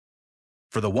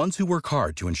For the ones who work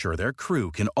hard to ensure their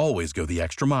crew can always go the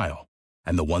extra mile,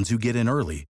 and the ones who get in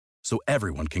early so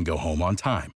everyone can go home on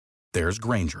time, there's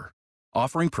Grainger,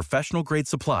 offering professional-grade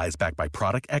supplies backed by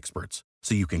product experts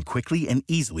so you can quickly and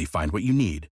easily find what you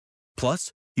need.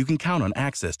 Plus, you can count on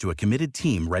access to a committed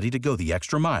team ready to go the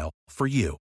extra mile for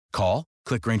you. Call,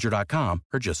 click Grainger.com,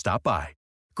 or just stop by.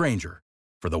 Grainger,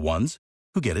 for the ones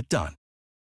who get it done.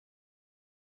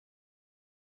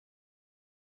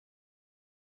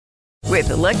 With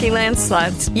the Lucky Land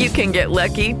Slots, you can get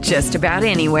lucky just about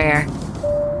anywhere.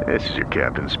 This is your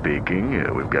captain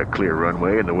speaking. We've got clear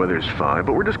runway and the weather's fine,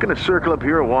 but we're just going to circle up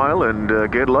here a while and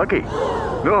get lucky.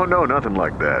 No, nothing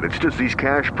like that. It's just these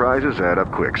cash prizes add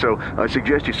up quick. So I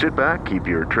suggest you sit back, keep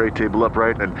your tray table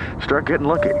upright, and start getting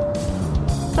lucky.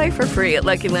 Play for free at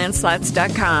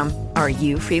LuckyLandSlots.com. Are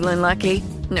you feeling lucky?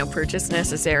 No purchase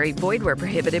necessary. Void where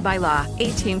prohibited by law.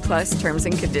 18+ terms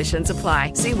and conditions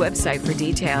apply. See website for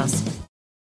details.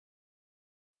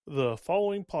 The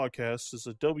following podcast is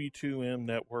a W2M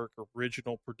Network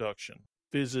original production.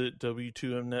 Visit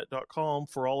W2Mnet.com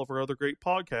for all of our other great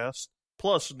podcasts,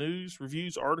 plus news,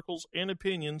 reviews, articles, and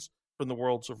opinions from the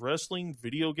worlds of wrestling,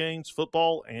 video games,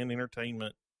 football, and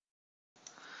entertainment.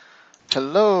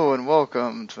 Hello and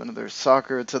welcome to another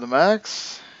Soccer to the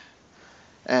Max.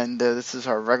 And this is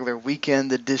our regular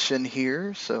weekend edition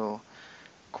here. So,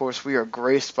 of course, we are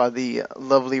graced by the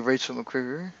lovely Rachel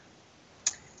McCrieger.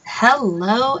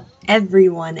 Hello,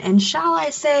 everyone, and shall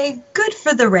I say, good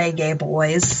for the reggae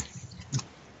boys.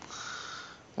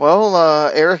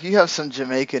 Well, Eric, you have some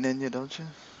Jamaican in you, don't you?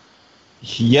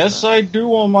 Yes, I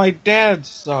do on my dad's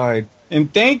side.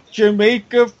 And thank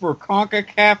Jamaica for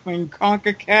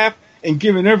CONCACAF and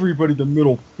giving everybody the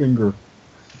middle finger.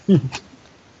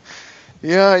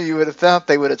 Yeah, you would have thought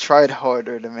they would have tried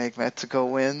harder to make Mexico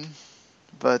win,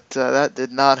 but that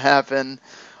did not happen.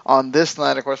 On this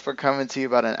night, of course, we're coming to you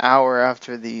about an hour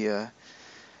after the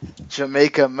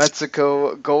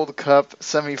Jamaica-Mexico Gold Cup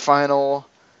semifinal,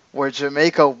 where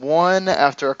Jamaica won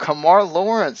after a Kamar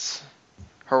Lawrence,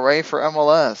 hooray for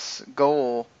MLS,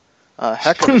 goal,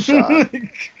 heck of a shot.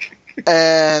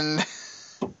 And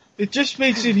it just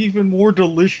makes it even more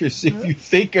delicious if you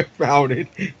think about it,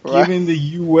 right? Given the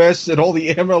U.S. and all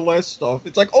the MLS stuff.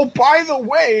 It's like, oh, by the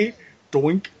way,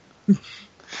 doink.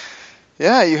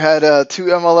 Yeah, you had two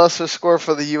MLSers score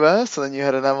for the U.S., and then you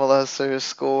had an MLSer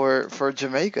score for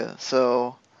Jamaica.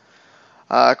 So,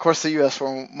 of course, the U.S.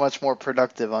 were much more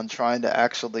productive on trying to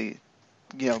actually,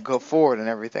 go forward and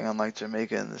everything, unlike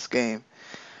Jamaica in this game.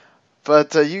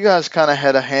 But you guys kind of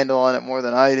had a handle on it more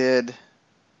than I did.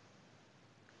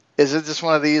 Is it just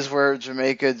one of these where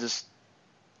Jamaica just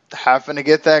happened to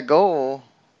get that goal?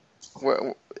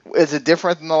 Is it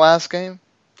different than the last game?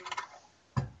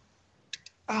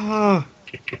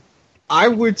 I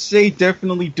would say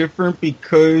definitely different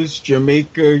because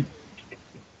Jamaica...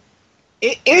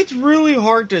 It's really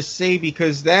hard to say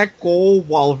because that goal,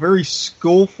 while very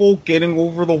skillful, getting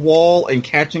over the wall and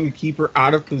catching the keeper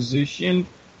out of position,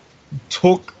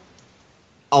 took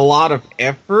a lot of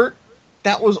effort.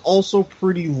 That was also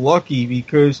pretty lucky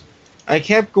because I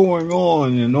kept going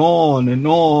on and on and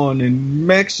on, and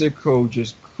Mexico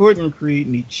just couldn't create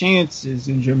any chances,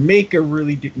 and Jamaica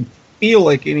really didn't feel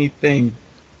like anything.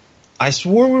 I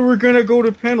swore we were going to go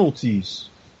to penalties.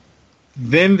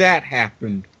 Then that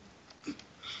happened.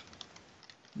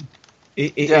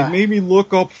 It made me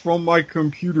look up from my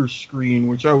computer screen,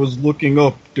 which I was looking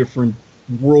up different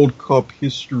World Cup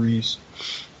histories.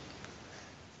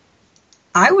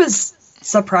 I was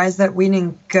surprised that we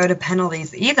didn't go to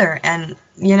penalties either. And,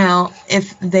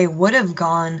 if they would have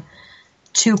gone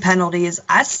to penalties,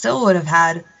 I still would have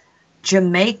had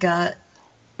Jamaica,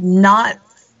 not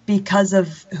because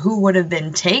of who would have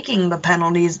been taking the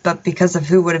penalties, but because of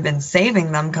who would have been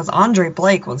saving them, because Andre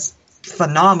Blake was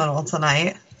phenomenal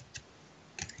tonight.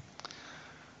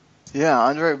 Yeah,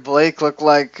 Andre Blake looked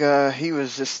like he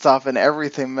was just stopping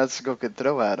everything Mexico could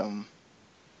throw at him.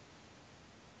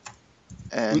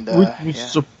 And which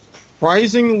was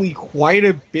surprisingly quite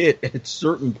a bit at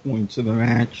certain points of the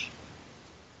match.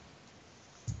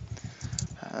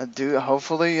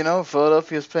 Hopefully,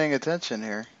 Philadelphia's paying attention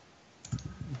here.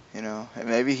 And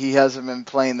maybe he hasn't been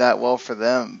playing that well for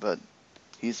them, but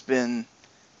he's been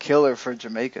killer for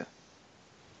Jamaica.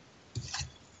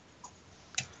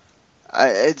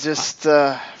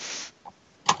 Now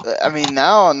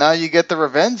you get the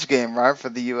revenge game, right, for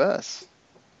the U.S.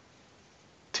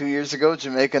 2 years ago,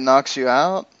 Jamaica knocks you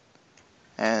out,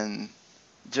 and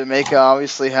Jamaica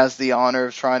obviously has the honor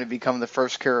of trying to become the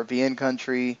first Caribbean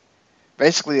country,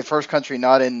 basically the first country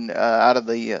not out of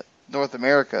the North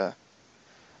America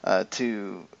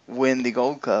to win the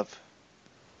Gold Cup.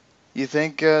 You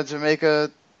think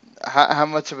Jamaica? How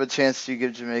much of a chance do you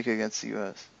give Jamaica against the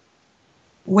U.S.?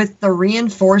 With the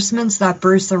reinforcements that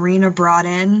Bruce Arena brought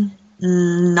in,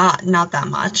 not that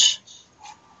much.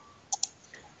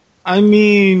 I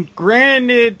mean,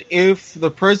 granted, if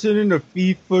the president of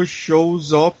FIFA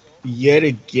shows up yet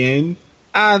again,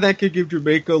 that could give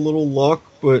Jamaica a little luck,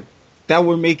 but that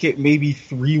would make it maybe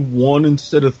 3-1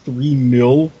 instead of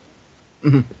 3-0.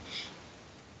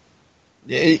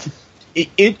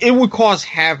 It would cause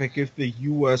havoc if the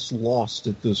U.S. lost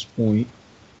at this point.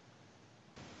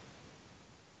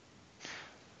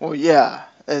 Well, yeah,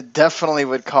 it definitely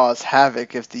would cause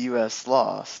havoc if the U.S.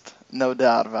 lost. No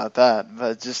doubt about that.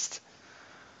 But just,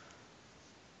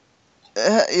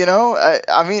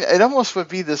 I mean, it almost would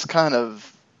be this kind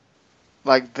of,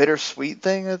 like, bittersweet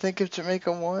thing, I think, if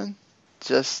Jamaica won.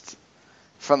 Just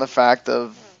from the fact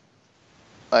of,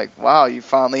 like, wow, you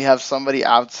finally have somebody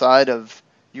outside of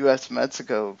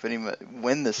U.S.-Mexico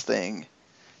win this thing.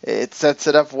 It sets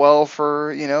it up well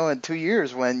for, in 2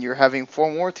 years when you're having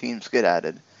 4 more teams get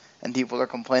added and people are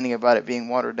complaining about it being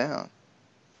watered down.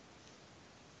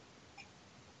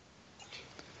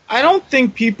 I don't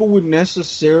think people would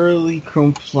necessarily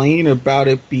complain about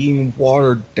it being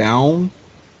watered down,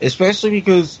 especially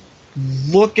because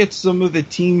look at some of the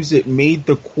teams that made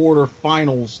the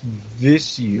quarterfinals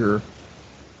this year.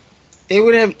 You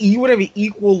would have an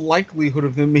equal likelihood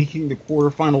of them making the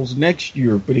quarterfinals next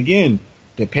year. But again,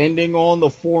 depending on the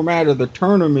format of the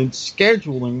tournament,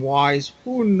 scheduling-wise,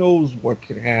 who knows what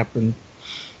could happen.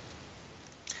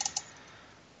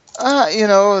 I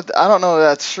don't know if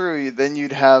that's true. Then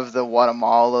you'd have the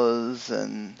Guatemalas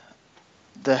and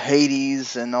the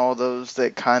Haitis and all those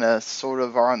that kind of sort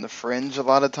of are on the fringe a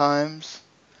lot of times.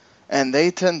 And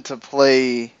they tend to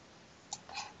play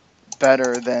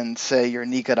better than, say, your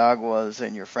Nicaraguas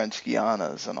and your French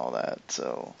Guianas and all that.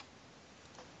 So,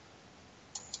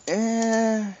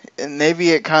 and maybe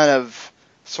it kind of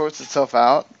sorts itself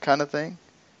out kind of thing.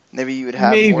 Maybe you would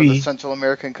have more of the Central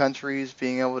American countries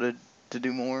being able to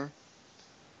do more.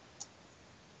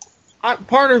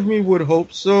 Part of me would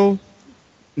hope so.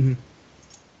 Mm-hmm.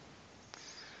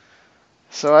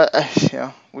 So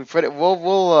we put it.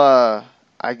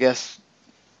 I guess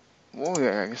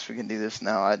we can do this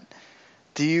now.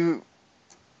 Do you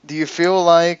feel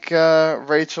like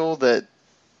Rachel, that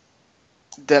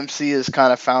Dempsey has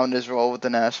kind of found his role with the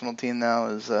national team now?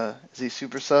 Is he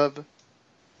super sub,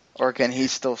 or can he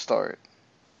still start?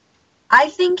 I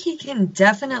think he can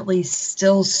definitely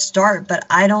still start, but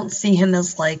I don't see him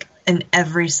as like an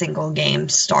every single game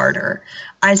starter.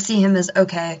 I see him as,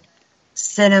 okay,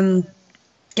 sit him,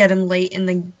 get him late in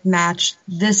the match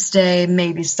this day,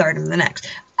 maybe start him the next.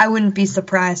 I wouldn't be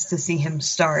surprised to see him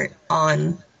start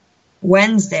on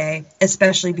Wednesday,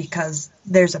 especially because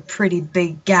there's a pretty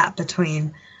big gap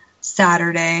between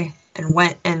Saturday and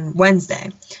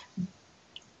Wednesday.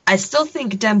 I still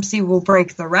think Dempsey will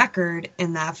break the record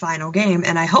in that final game,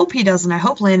 and I hope he does, and I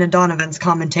hope Landon Donovan's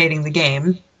commentating the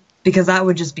game, because that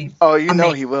would just be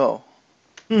amazing. He will.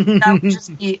 That would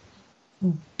just be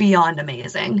beyond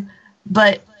amazing.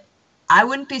 But I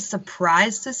wouldn't be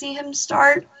surprised to see him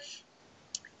start.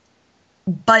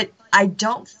 But I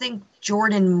don't think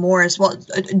Jordan Morris,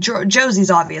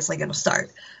 Josie's obviously going to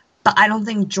start, but I don't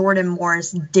think Jordan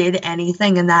Morris did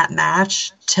anything in that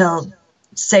match to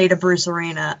say to Bruce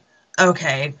Arena,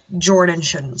 okay, Jordan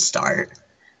shouldn't start.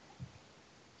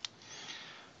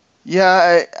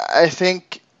 Yeah, I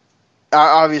think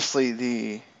obviously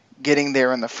the getting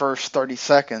there in the first 30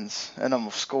 seconds and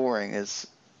almost scoring is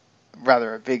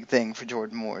rather a big thing for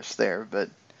Jordan Morris there, but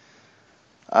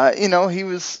I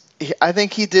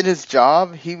think he did his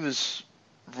job. He was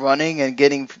running and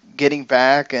getting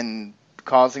back and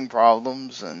causing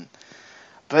problems,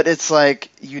 but it's like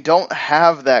you don't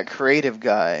have that creative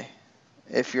guy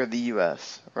if you're the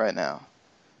U.S. right now.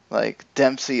 Like,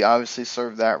 Dempsey obviously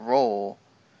served that role.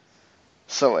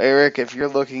 So, Eric, if you're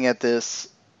looking at this,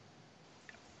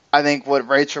 I think what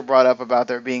Rachel brought up about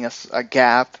there being a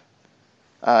gap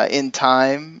in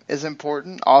time is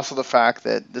important. Also, the fact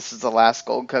that this is the last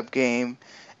Gold Cup game.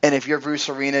 And if you're Bruce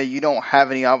Arena, you don't have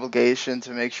any obligation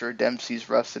to make sure Dempsey's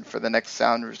rested for the next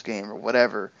Sounders game or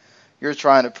whatever. You're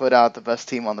trying to put out the best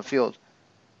team on the field.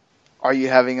 Are you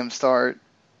having him start?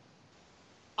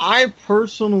 I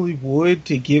personally would,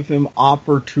 to give him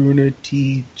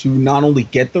opportunity to not only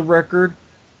get the record,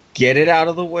 get it out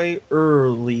of the way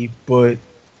early, but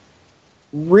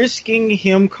risking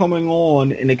him coming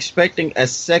on and expecting a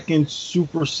second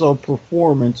super sub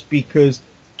performance, because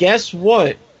guess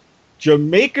what?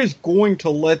 Jamaica's going to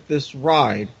let this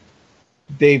ride.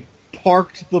 They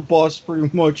parked the bus pretty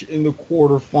much in the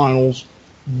quarterfinals,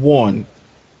 won.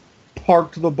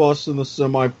 parked the bus in the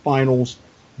semifinals,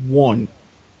 won.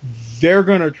 They're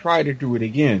going to try to do it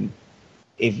again.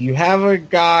 If you have a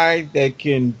guy that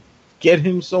can get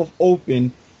himself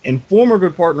open and form a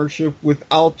good partnership with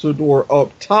Altidore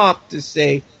up top to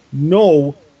say,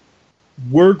 no,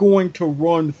 we're going to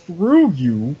run through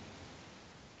you,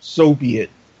 so be it.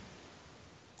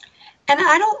 And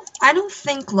I don't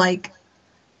think, like,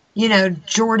 you know,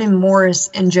 Jordan Morris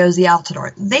and Josie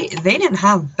Altidore, they didn't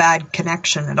have bad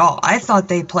connection at all. I thought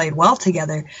they played well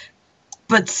together.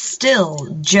 But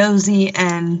still, Josie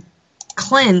and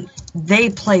Clint, they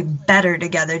play better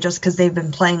together just because they've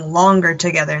been playing longer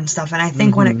together and stuff. And I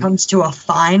think when it comes to a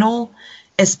final,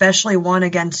 especially one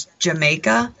against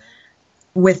Jamaica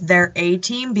with their A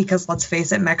team, because let's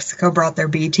face it, Mexico brought their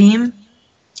B team,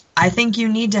 I think you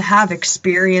need to have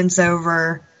experience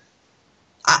over...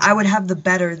 I would have the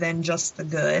better than just the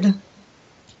good.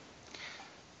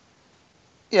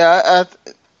 Yeah,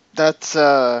 that's...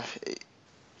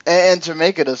 And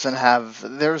Jamaica doesn't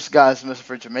have... There's guys missing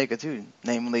for Jamaica, too.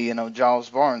 Namely, you know, Giles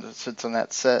Barnes that sits on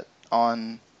that set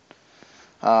on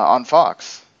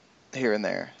Fox here and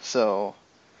there. So,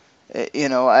 you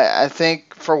know, I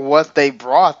think for what they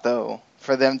brought, though,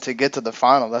 for them to get to the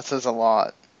final, that says a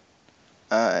lot.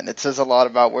 And it says a lot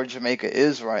about where Jamaica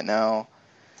is right now.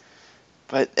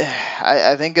 But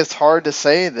I think it's hard to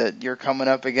say that you're coming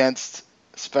up against,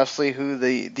 especially who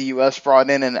the U.S. brought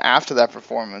in and after that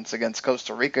performance against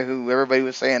Costa Rica, who everybody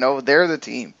was saying, oh, they're the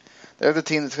team. They're the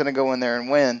team that's going to go in there and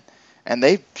win. And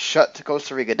they shut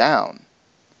Costa Rica down.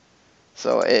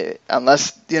 So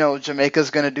unless, you know,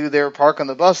 Jamaica's going to do their park on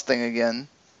the bus thing again,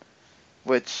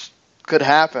 which could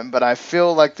happen, but I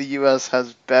feel like the U.S.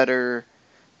 has better,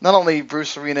 not only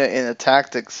Bruce Arena in a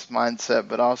tactics mindset,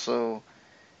 but also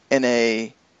in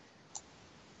the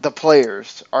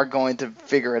players are going to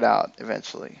figure it out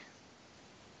eventually.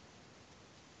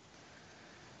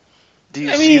 Do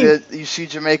you see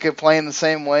Jamaica playing the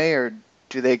same way, or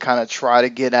do they kind of try to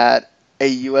get at a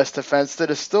U.S. defense that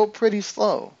is still pretty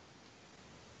slow?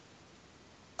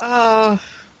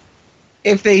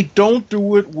 If they don't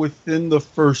do it within the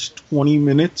first 20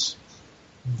 minutes,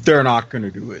 they're not going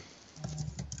to do it.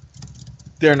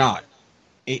 They're not.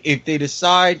 If they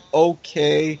decide,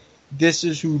 okay, this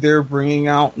is who they're bringing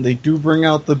out, and they do bring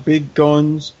out the big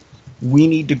guns, we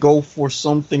need to go for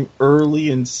something early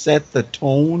and set the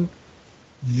tone,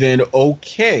 then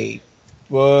okay.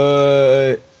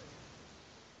 But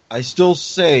I still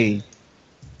say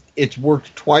it's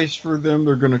worked twice for them.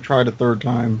 They're going to try it a third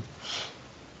time.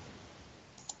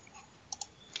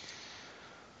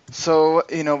 So,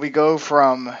 you know, we go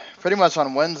from pretty much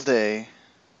on Wednesday,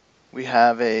 we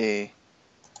have a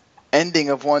ending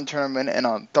of one tournament, and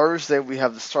on Thursday we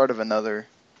have the start of another.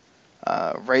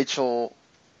 Rachel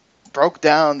broke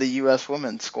down the U.S.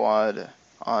 women's squad,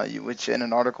 which in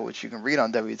an article which you can read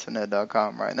on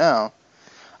W2Net.com right now.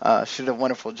 She did a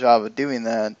wonderful job of doing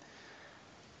that.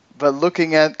 But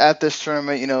looking at this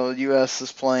tournament, you know, the U.S.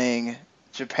 is playing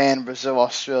Japan, Brazil,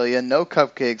 Australia. No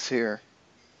cupcakes here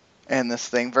in this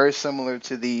thing. Very similar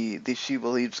to the She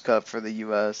Believes Cup for the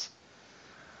U.S.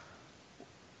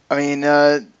 I mean,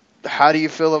 how do you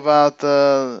feel about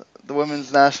the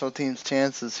women's national team's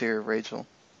chances here, Rachel?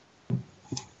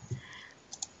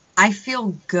 I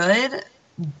feel good,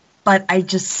 but I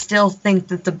just still think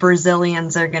that the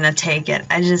Brazilians are going to take it.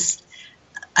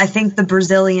 I think the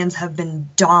Brazilians have been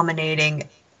dominating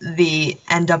the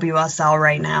NWSL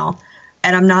right now.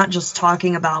 And I'm not just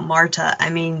talking about Marta. I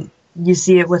mean, you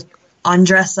see it with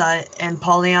Andressa and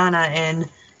Pauliana and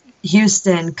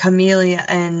Houston, Camelia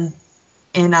and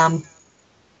in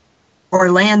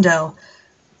Orlando.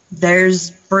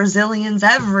 There's Brazilians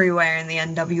everywhere in the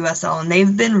NWSL, and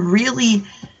they've been really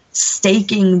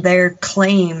staking their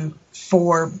claim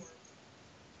for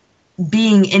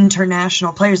being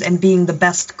international players and being the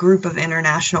best group of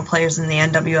international players in the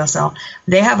NWSL.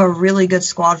 They have a really good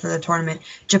squad for the tournament.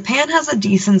 Japan has a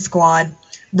decent squad.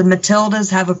 The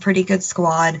Matildas have a pretty good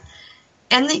squad.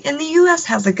 And the U.S.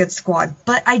 has a good squad.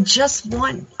 But I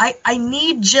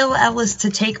need Jill Ellis to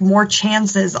take more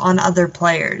chances on other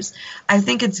players. I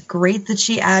think it's great that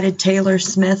she added Taylor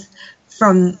Smith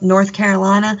from North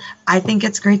Carolina. I think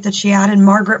it's great that she added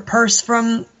Margaret Purce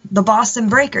from the Boston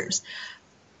Breakers.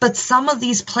 But some of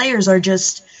these players are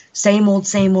just same old,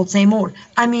 same old, same old.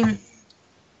 I mean,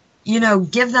 you know,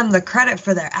 give them the credit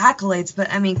for their accolades,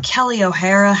 but I mean, Kelly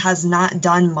O'Hara has not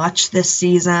done much this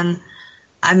season.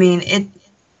 I mean,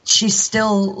 she's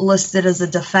still listed as a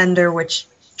defender, which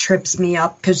trips me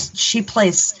up because she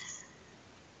plays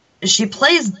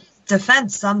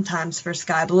defense sometimes for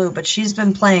Sky Blue, but she's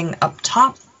been playing up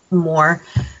top more.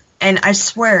 And I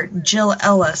swear, Jill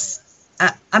Ellis,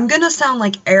 I'm going to sound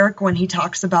like Eric when he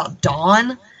talks about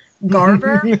Dawn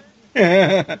Garber,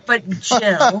 but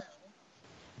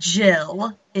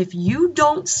Jill, if you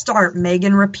don't start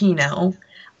Megan Rapinoe,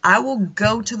 I will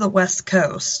go to the West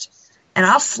Coast and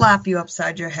I'll slap you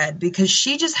upside your head because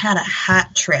she just had a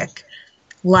hat trick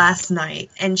last night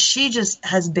and she just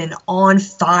has been on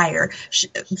fire.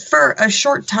 For a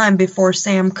short time before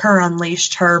Sam Kerr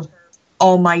unleashed her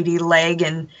almighty leg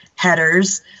and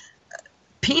headers,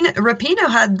 Rapinoe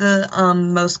had the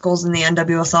most goals in the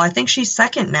NWSL. I think she's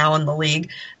second now in the league.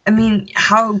 I mean,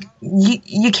 how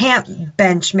you can't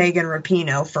bench Megan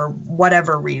Rapinoe for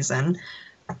whatever reason.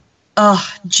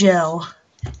 Jill,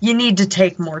 you need to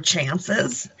take more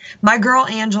chances. My girl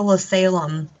Angela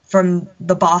Salem from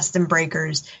the Boston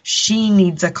Breakers, she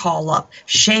needs a call up.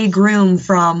 Shea Groom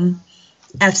from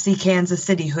FC Kansas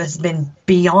City, who has been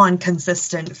beyond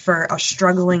consistent for a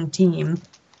struggling team.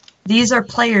 These are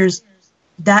players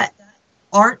that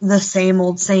aren't the same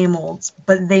olds,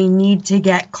 but they need to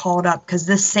get called up because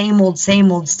this same old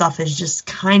stuff is just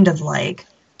kind of like,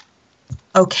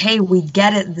 okay, we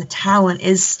get it, the talent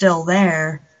is still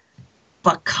there,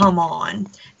 but come on.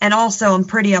 And also, I'm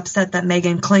pretty upset that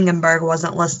Megan Klingenberg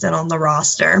wasn't listed on the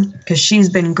roster because she's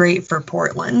been great for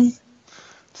Portland.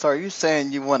 So are you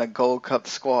saying you want a Gold Cup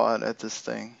squad at this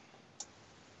thing?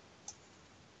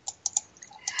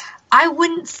 I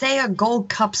wouldn't say a Gold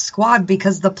Cup squad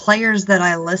because the players that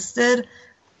I listed,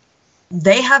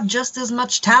 they have just as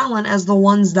much talent as the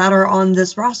ones that are on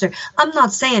this roster. I'm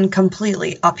not saying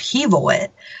completely upheaval it,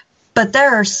 but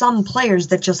there are some players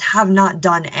that just have not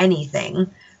done anything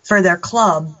for their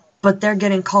club, but they're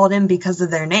getting called in because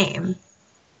of their name.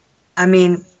 I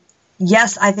mean,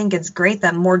 yes, I think it's great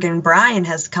that Morgan Bryan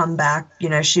has come back. You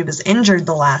know, she was injured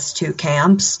the last 2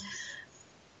 camps,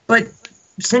 but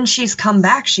since she's come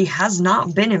back, she has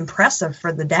not been impressive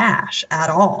for the Dash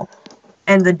at all.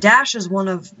 And the Dash is one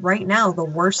of, right now, the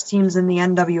worst teams in the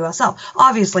NWSL.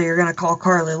 Obviously, you're going to call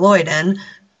Carly Lloyd in,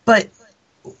 but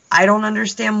I don't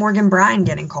understand Morgan Bryan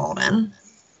getting called in.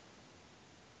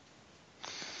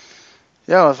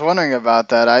 Yeah, I was wondering about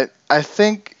that. I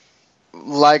think,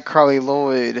 like Carly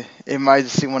Lloyd, it might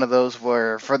just be one of those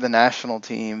where, for the national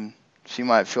team, she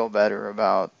might feel better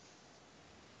about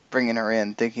bringing her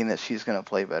in, thinking that she's going to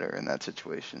play better in that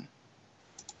situation.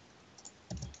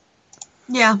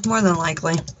 Yeah, more than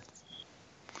likely.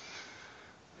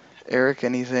 Eric,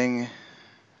 anything?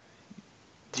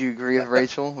 Do you agree with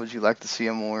Rachel? Would you like to see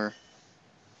a more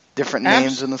different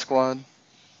names in the squad?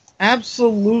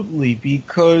 Absolutely,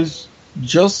 because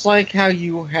just like how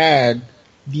you had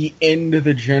the end of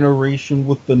the generation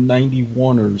with the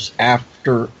 91ers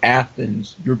after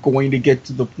Athens, you're going to get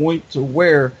to the point to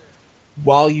where,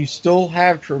 while you still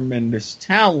have tremendous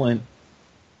talent,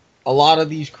 a lot of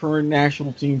these current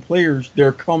national team players,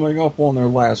 they're coming up on their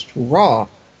last hurrah.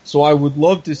 So I would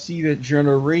love to see that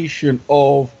generation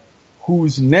of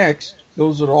who's next,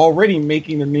 those that are already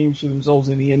making the names for themselves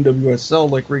in the NWSL,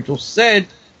 like Rachel said,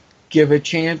 give a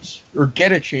chance or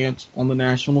get a chance on the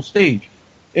national stage.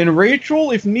 And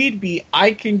Rachel, if need be,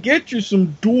 I can get you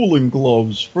some dueling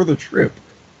gloves for the trip,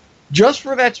 just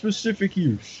for that specific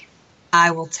use.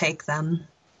 I will take them.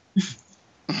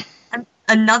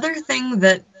 Another thing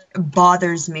that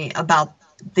bothers me about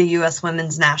the U.S.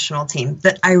 women's national team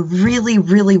that I really,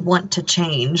 really want to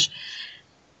change.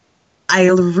 I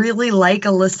really like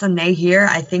Alyssa Nahier.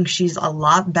 I think she's a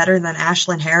lot better than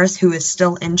Ashlyn Harris, who is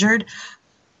still injured.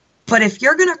 But if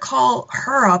you're going to call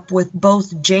her up with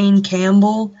both Jane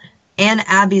Campbell and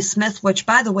Abby Smith, which,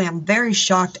 by the way, I'm very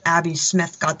shocked Abby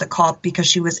Smith got the call because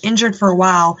she was injured for a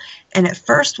while. And at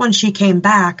first, when she came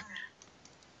back,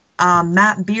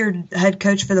 Matt Beard, head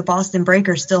coach for the Boston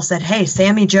Breakers, still said, hey,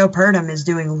 Sammy Jo Purdom is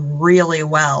doing really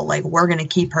well. Like, we're going to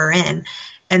keep her in.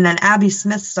 And then Abby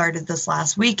Smith started this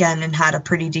last weekend and had a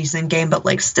pretty decent game. But,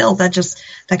 like, still,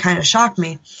 that kind of shocked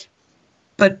me.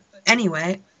 But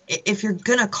anyway, if you're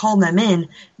going to call them in,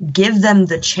 give them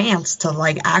the chance to,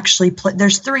 like, actually play.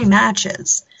 There's 3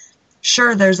 matches.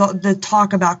 Sure, there's the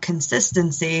talk about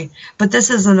consistency, but this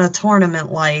isn't a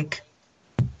tournament like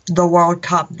the World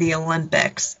Cup, the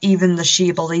Olympics, even the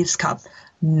She Believes Cup.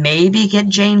 Maybe get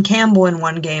Jane Campbell in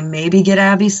one game, maybe get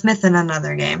Abby Smith in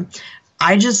another game.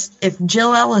 If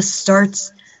Jill Ellis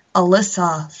starts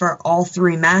Alyssa for all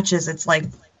 3 matches, it's like,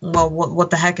 well, what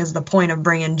the heck is the point of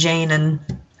bringing Jane and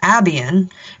Abby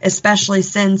in, especially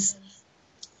since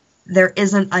there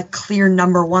isn't a clear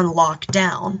number 1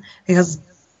 lockdown, because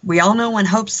we all know when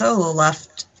Hope Solo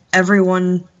left,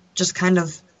 everyone just kind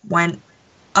of went,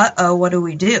 uh-oh, what do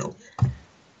we do?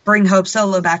 Bring Hope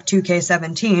Solo back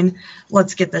 2K17.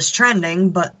 Let's get this trending.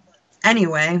 But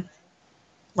anyway,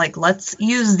 Like, let's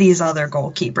use these other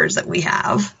goalkeepers that we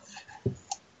have.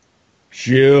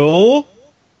 Jill,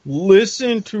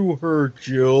 listen to her,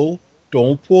 Jill.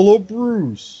 Don't pull a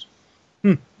Bruce.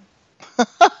 I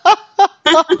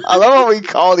love how we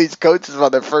call these coaches by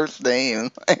their first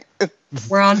name.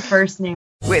 We're on first name.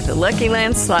 With the Lucky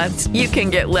Land Slots, you can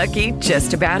get lucky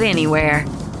just about anywhere.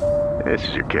 This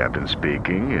is your captain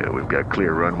speaking. We've got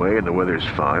clear runway and the weather's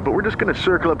fine, but we're just going to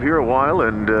circle up here a while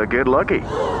and get lucky.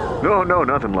 No,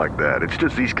 nothing like that. It's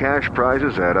just these cash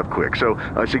prizes add up quick. So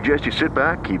I suggest you sit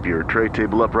back, keep your tray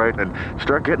table upright, and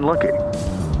start getting lucky.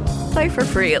 Play for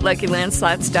free at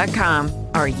LuckyLandSlots.com.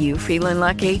 Are you feeling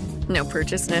lucky? No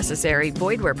purchase necessary.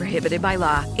 Void where prohibited by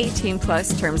law.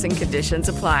 18+ terms and conditions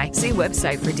apply. See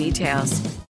website for details.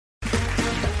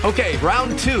 Okay,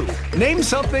 round 2. Name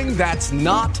something that's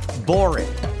not boring.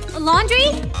 A laundry?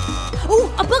 Ooh,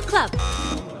 a book club.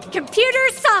 Computer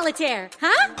solitaire,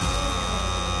 huh?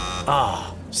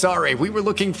 Ah, sorry, we were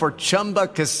looking for Chumba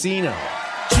Casino.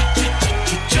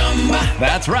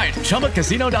 That's right,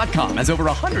 ChumbaCasino.com has over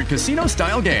 100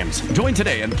 casino-style games. Join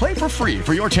today and play for free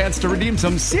for your chance to redeem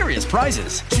some serious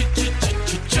prizes.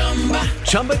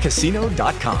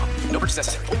 ChumbaCasino.com. No purchase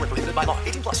necessary. Void where prohibited by law.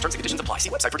 18+ terms and conditions apply. See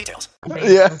website for details.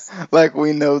 Yeah, like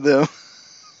we know them.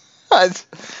 I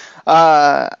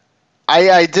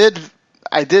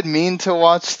did mean to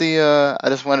watch the. I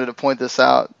just wanted to point this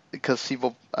out because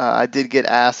people. I did get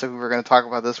asked if we were going to talk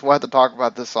about this. We'll have to talk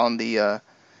about this on the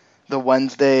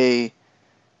Wednesday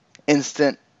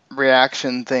instant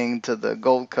reaction thing to the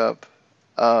Gold Cup.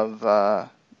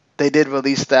 They did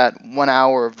release that 1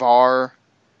 hour VAR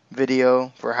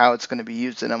video for how it's going to be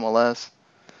used in MLS.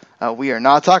 We are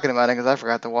not talking about it because I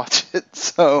forgot to watch it.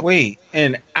 So wait,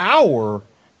 an hour?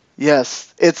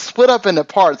 Yes, it's split up into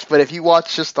parts, but if you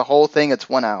watch just the whole thing, it's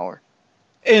 1 hour.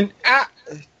 And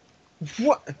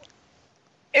what?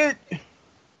 It?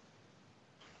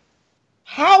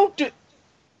 How did?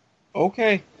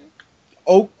 Okay.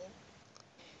 Oh.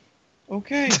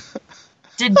 Okay.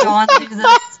 Did Dawn do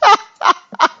this?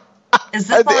 Is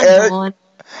this on Dawn?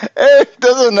 Eric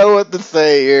doesn't know what to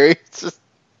say here. It's just...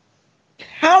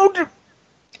 How do...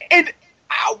 And...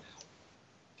 Ow!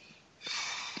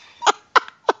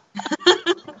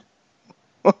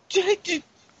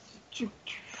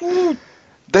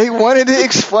 They wanted to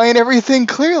explain everything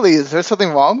clearly. Is there something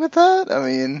wrong with that? I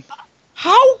mean...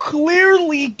 How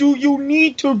clearly do you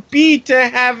need to be to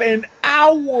have an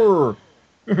hour?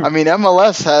 I mean,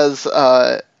 MLS has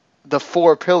the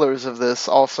 4 pillars of this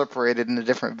all separated into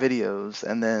different videos,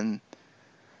 and then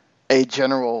a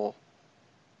general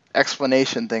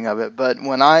explanation thing of it. But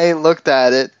when I looked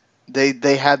at it,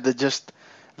 they had the just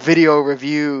video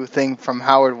review thing from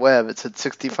Howard Webb. It said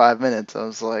 65 minutes. I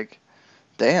was like,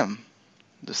 damn,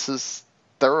 this is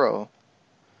thorough.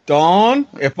 Dawn,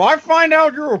 if I find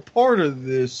out you're a part of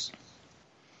this,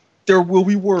 there will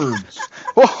be words.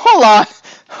 Well,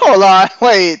 hold on,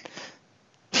 wait.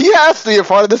 He has to be a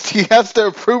part of this. He has to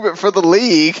approve it for the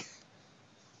league.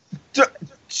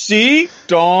 See?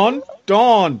 Dawn,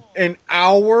 an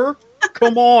hour?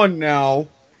 Come on now.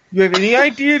 You have any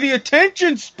idea the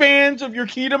attention spans of your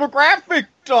key demographic,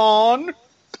 Dawn?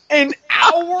 An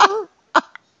hour?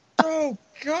 Oh,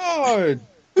 God.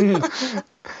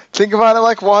 Think about it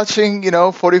like watching,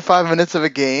 45 minutes of a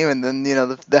game and then,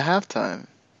 the halftime.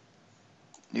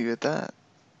 You get that.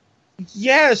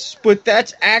 Yes, but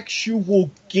that's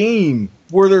actual game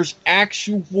where there's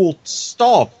actual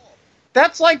stuff.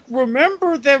 That's like,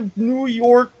 remember the New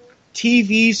York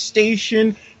TV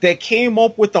station that came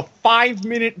up with a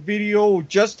 5-minute video of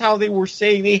just how they were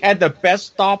saying they had the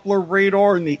best Doppler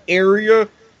radar in the area?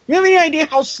 You have any idea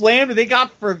how slammed they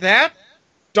got for that?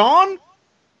 Dawn?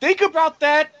 Think about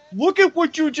that. Look at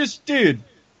what you just did.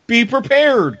 Be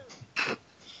prepared.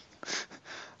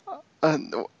 I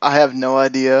have no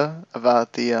idea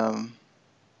about the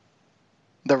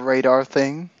radar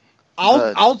thing.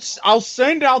 I'll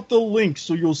send out the link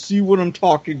so you'll see what I'm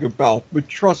talking about. But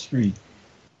trust me,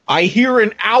 I hear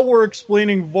an hour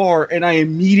explaining VAR and I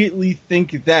immediately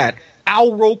think that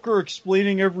Al Roker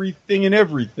explaining everything and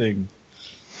everything.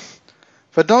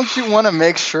 But don't you want to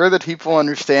make sure that people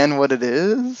understand what it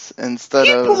is instead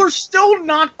of... People are still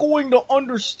not going to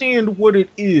understand what it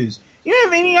is. You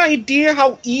have any idea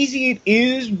how easy it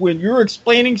is when you're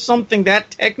explaining something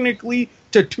that technically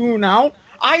to tune out?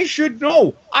 I should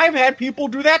know. I've had people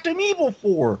do that to me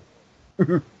before.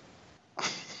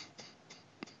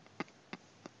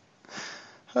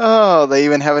 Oh, they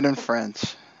even have it in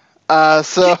French.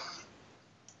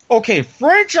 Okay,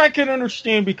 French I can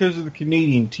understand because of the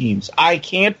Canadian teams. I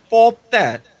can't fault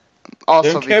that.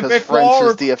 Also because French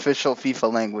is the official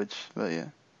FIFA language, but yeah.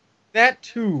 that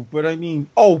too, but I mean,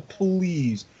 oh,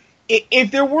 please.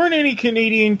 If there weren't any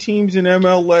Canadian teams in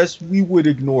MLS, we would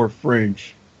ignore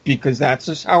French, because that's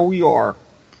just how we are.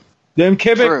 Them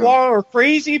Quebecois are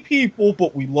crazy people,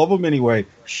 but we love them anyway.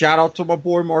 Shout out to my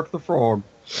boy Mark the Frog.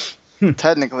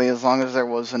 Technically, as long as there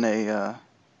wasn't a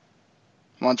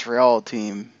Montreal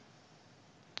team,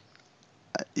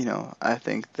 I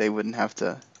think they wouldn't have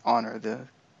to honor the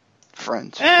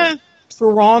French.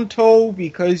 Toronto,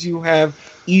 because you have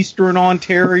Eastern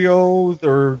Ontario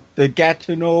or the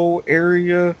Gatineau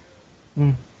area.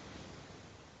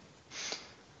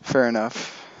 Fair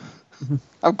enough.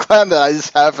 I'm glad that I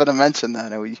just happened to mention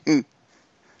that. You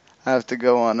have to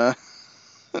go on a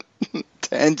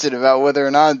tangent about whether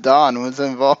or not Don was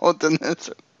involved in this.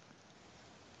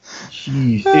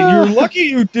 Jeez. And you're lucky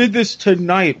you did this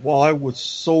tonight while I was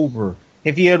sober.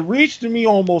 If he had reached me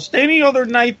almost any other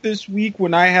night this week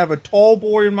when I have a tall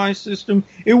boy in my system,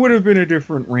 it would have been a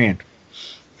different rant.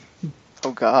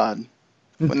 Oh, God.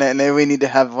 Maybe we need to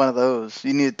have one of those.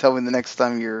 You need to tell me the next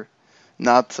time you're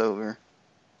not sober.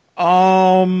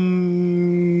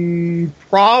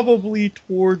 Probably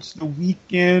towards the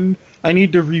weekend. I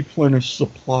need to replenish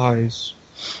supplies.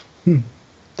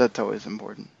 That's always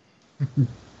important.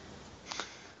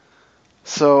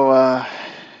 So,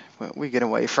 we get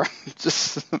away from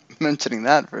just mentioning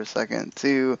that for a second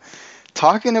to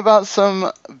talking about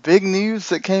some big news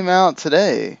that came out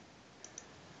today.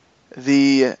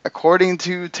 According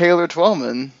to Taylor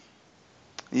Twellman,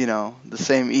 the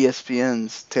same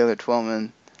ESPN's Taylor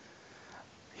Twellman,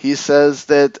 he says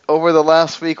that over the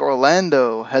last week,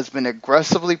 Orlando has been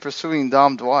aggressively pursuing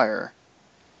Dom Dwyer,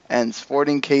 and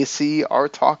Sporting KC are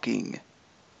talking.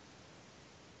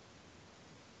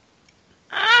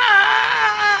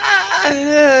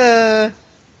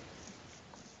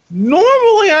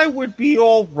 Normally I would be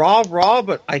all rah-rah,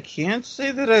 but I can't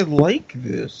say that I like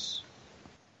this.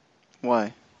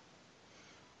 Why?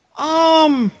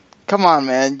 Come on,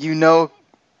 man. You know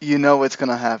what's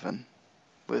gonna happen.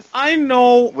 I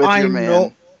know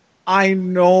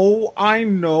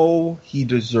he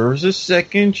deserves a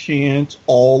second chance.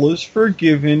 All is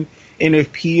forgiven. And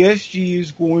if PSG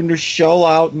is going to shell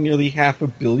out nearly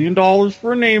 $500 million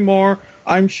for Neymar,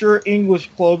 I'm sure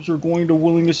English clubs are going to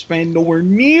willing to spend nowhere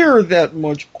near that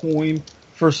much coin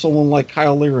for someone like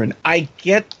Kyle Larin. I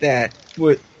get that,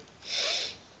 but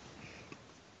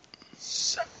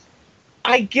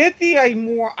I get the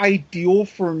more ideal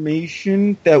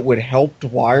formation that would help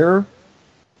Dwyer.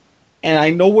 And I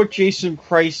know what Jason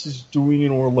Christ is doing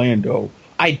in Orlando.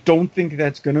 I don't think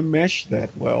that's going to mesh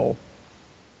that well.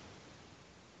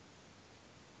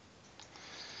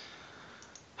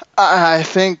 I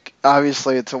think,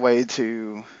 obviously, it's a way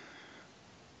to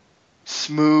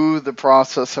smooth the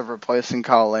process of replacing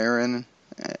Kyle Larin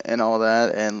and all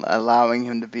that, and allowing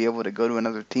him to be able to go to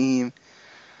another team.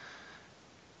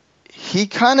 He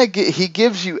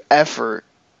gives you effort,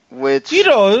 which he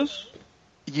does.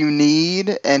 You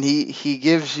need, and he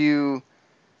gives you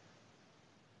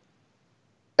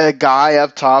a guy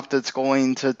up top that's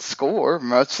going to score,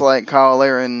 much like Kyle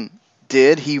Larin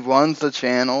did. He runs the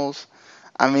channels.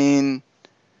 I mean,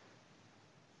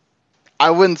 I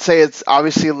wouldn't say it's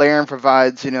obviously Larin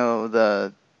provides,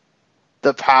 the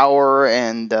power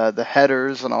and the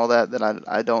headers and all that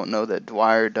I don't know that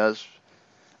Dwyer does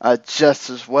just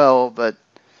as well. But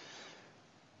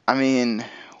I mean,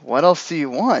 what else do you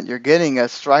want? You're getting a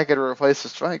striker to replace a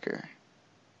striker.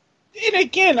 And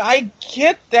again, I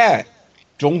get that.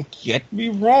 Don't get me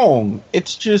wrong.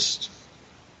 It's just,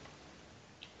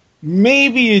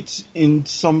 maybe it's in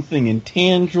something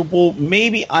intangible.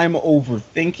 Maybe I'm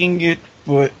overthinking it,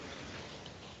 but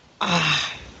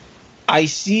I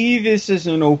see this as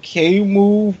an okay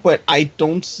move, but I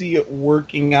don't see it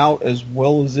working out as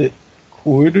well as it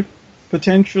could,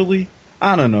 potentially.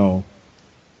 I don't know.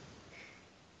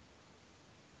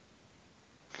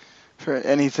 For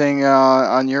anything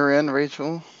on your end,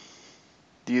 Rachel?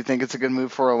 Do you think it's a good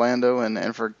move for Orlando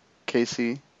and for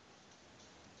KC?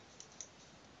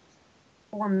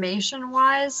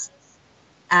 Formation-wise,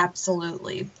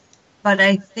 absolutely. But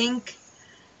I think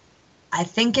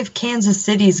if Kansas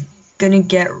City's going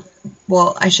to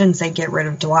I shouldn't say get rid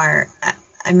of Dwyer.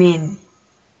 I mean,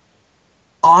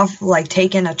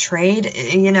 taking a trade, it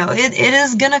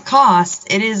is going to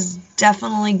cost. It is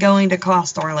definitely going to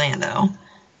cost Orlando.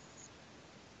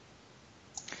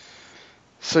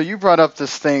 So you brought up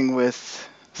this thing with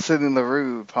Sidney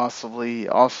Leroux possibly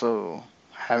also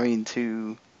having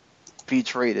to be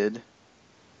traded.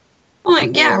 Well,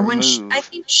 yeah, I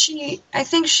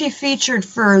think she featured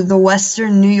for the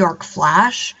Western New York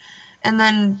Flash, and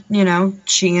then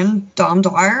she and Dom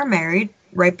Dwyer are married.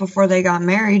 right before they got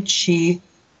married, she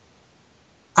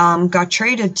got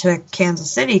traded to Kansas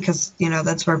City because,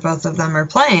 that's where both of them are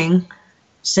playing.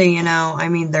 So,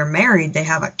 they're married. They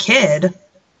have a kid.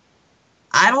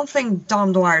 I don't think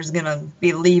Dom Dwyer's going to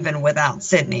be leaving without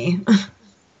Sydney.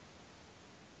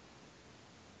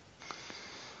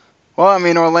 Well,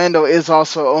 Orlando is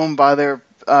also owned by the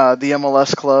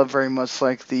MLS club, very much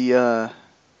like the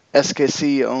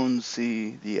SKC owns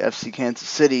the FC Kansas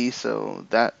City, so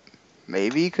that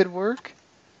maybe could work.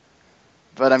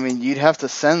 But, you'd have to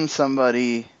send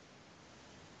somebody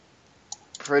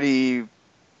pretty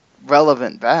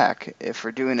relevant back if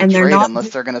we're doing a trade, unless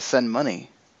they're going to send money.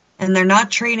 And they're not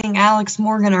trading Alex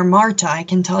Morgan or Marta, I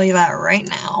can tell you that right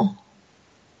now.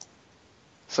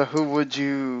 So who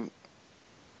do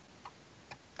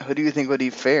you think would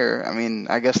be fair?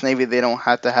 I guess maybe they don't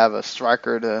have to have a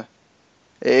striker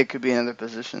it could be another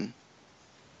position.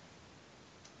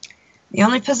 The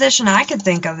only position I could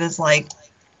think of is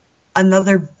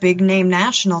another big name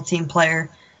national team player.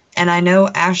 And I know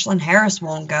Ashlyn Harris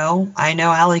won't go. I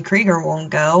know Ali Krieger won't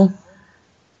go.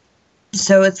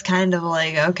 So it's kind of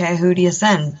okay, who do you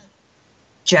send?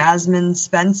 Jasmine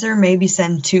Spencer? Maybe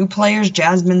send 2 players,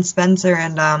 Jasmine Spencer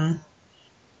and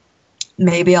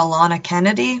maybe Alana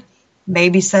Kennedy?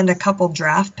 Maybe send a couple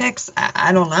draft picks?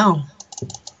 I don't know.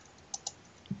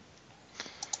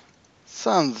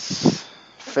 Sounds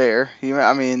fair.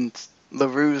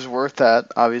 LaRue's worth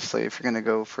that, obviously, if you're going to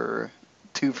go for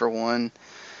 2 for 1.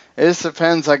 It just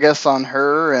depends, I guess, on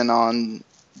her and on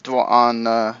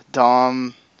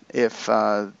Dom, if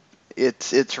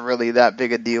it's really that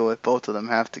big a deal if both of them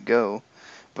have to go.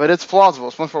 But it's plausible.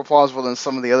 It's much more plausible than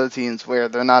some of the other teams where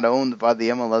they're not owned by the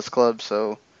MLS club,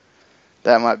 so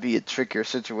that might be a trickier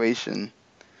situation.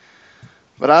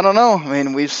 But I don't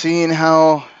know. We've seen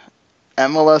how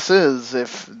MLS is.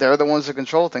 If they're the ones that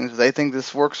control things, if they think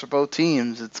this works for both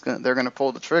teams, they're going to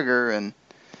pull the trigger, and,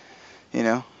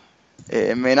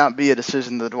 it may not be a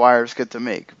decision the Dwyers get to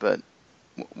make, but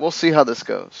we'll see how this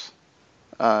goes.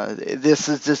 This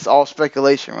is just all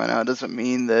speculation right now. It doesn't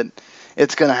mean that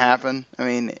it's going to happen.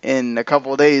 In a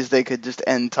couple of days, they could just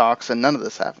end talks and none of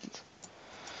this happens.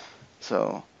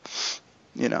 So,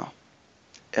 it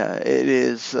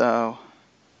is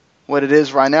what it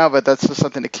is right now, but that's just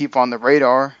something to keep on the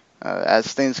radar,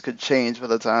 as things could change by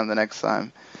the next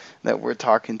time that we're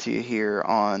talking to you here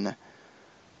on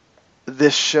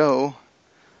this show.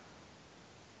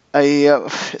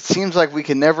 It seems like we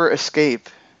can never escape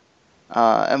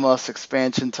MLS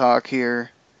expansion talk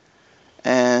here,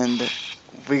 and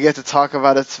we get to talk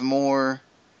about it some more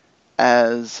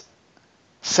as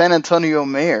San Antonio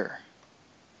Mayor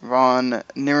Ron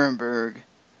Nirenberg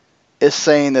is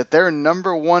saying that their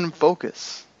number one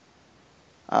focus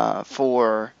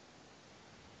for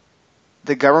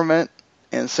the government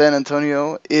in San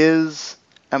Antonio is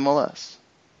MLS,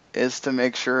 is to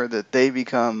make sure that they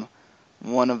become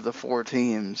one of the 4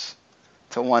 teams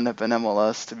to wind up in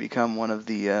MLS, to become one of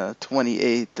the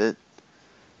 28 that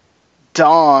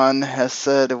Don has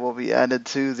said will be added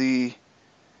to the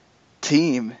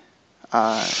team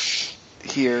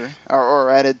here, or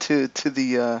added to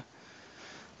the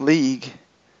league.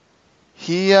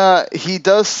 He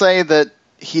does say that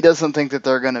he doesn't think that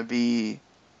they're going to be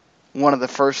one of the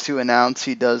first to announce.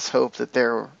 He does hope that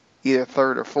they're either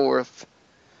 3rd or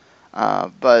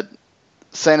 4th. But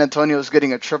San Antonio is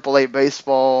getting a AAA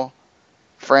baseball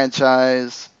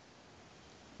franchise,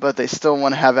 but they still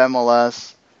want to have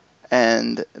MLS,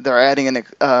 and they're adding an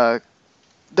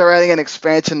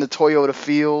expansion to Toyota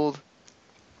Field,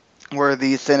 where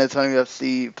the San Antonio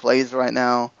FC plays right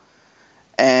now,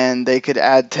 and they could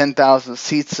add 10,000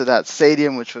 seats to that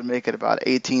stadium, which would make it about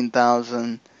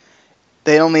 18,000.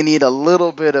 They only need a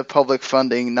little bit of public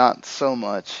funding, not so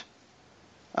much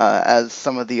as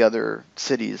some of the other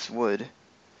cities would.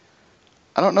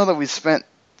 I don't know that we spent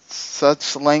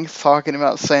such length talking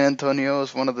about San Antonio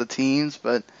as one of the teams,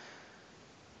 but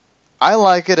I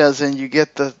like it, as in you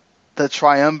get the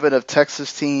triumvirate of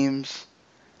Texas teams.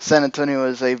 San Antonio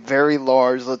is a very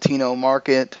large Latino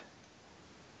market,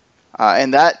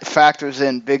 and that factors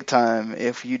in big time.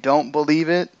 If you don't believe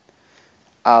it,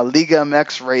 Liga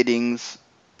MX ratings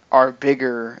are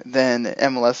bigger than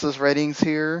MLS's ratings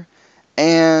here,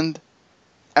 and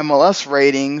MLS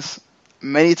ratings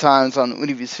many times on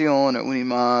Univision or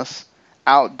Unimas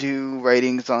outdo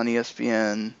ratings on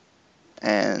ESPN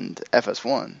and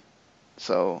FS1.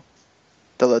 So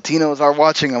the Latinos are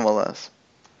watching MLS.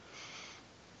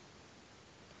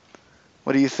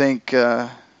 What do you think,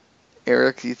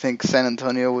 Eric? Do you think San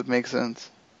Antonio would make sense?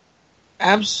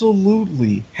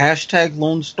 Absolutely. #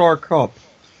 Lone Star Cup.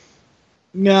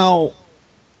 Now,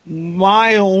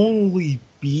 My only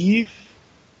beef,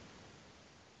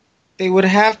 they would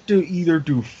have to either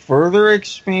do further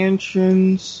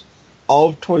expansions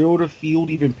of Toyota Field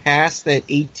even past that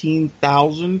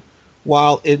 18,000,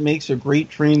 while it makes a great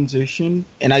transition.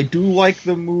 And I do like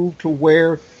the move to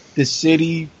where the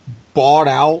city bought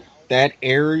out that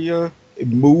area. It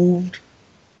moved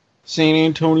San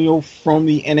Antonio from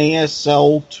the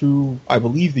NASL to, I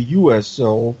believe, the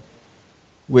USL,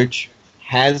 which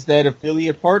has that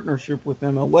affiliate partnership with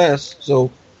MLS.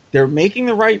 So they're making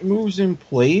the right moves in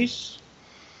place.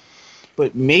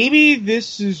 But maybe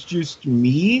this is just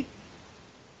me.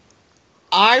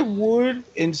 I would,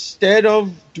 instead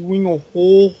of doing a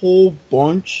whole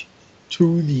bunch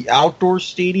to the outdoor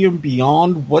stadium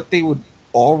beyond what they would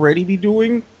already be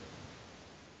doing,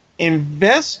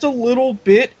 invest a little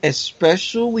bit,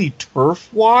 especially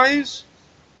turf-wise,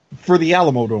 for the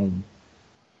Alamo Dome.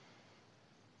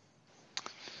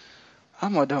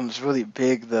 Alamo Dome's really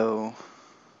big, though.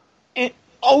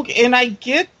 And I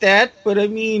get that, but I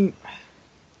mean,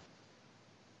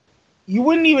 you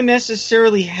wouldn't even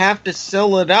necessarily have to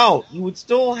sell it out. You would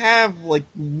still have, like,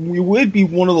 we would be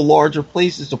one of the larger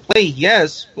places to play,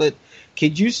 yes, but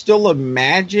could you still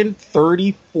imagine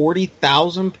 30,000,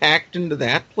 40,000 packed into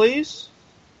that place?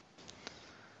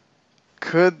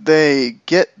 Could they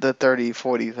get the 30,000,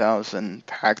 40,000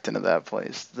 packed into that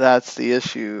place? That's the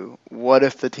issue. What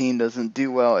if the team doesn't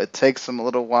do well? It takes them a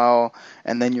little while,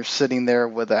 and then you're sitting there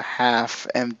with a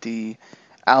half-empty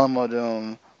Alamo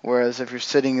Dome, whereas if you're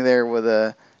sitting there with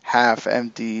a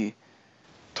half-empty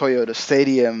Toyota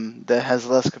Stadium that has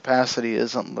less capacity, it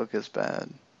doesn't look as bad.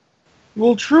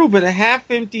 Well, true, but a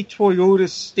half-empty Toyota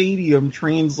Stadium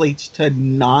translates to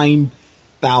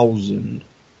 9,000.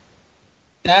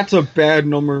 That's a bad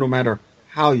number no matter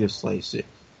how you slice it.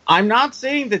 I'm not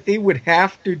saying that they would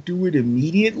have to do it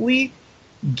immediately.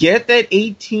 Get that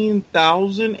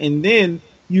 18,000 and then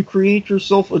you create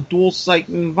yourself a dual-site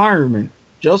environment,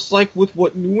 just like with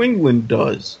what New England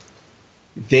does.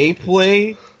 They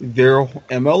play their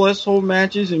MLS home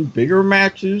matches and bigger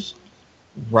matches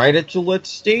right at Gillette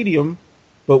Stadium,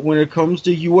 but when it comes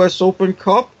to U.S. Open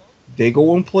Cup, they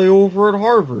go and play over at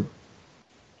Harvard.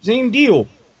 Same deal.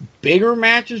 Bigger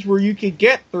matches where you could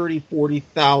get 30,000,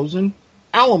 40,000,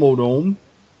 Alamo Dome.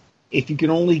 If you can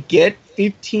only get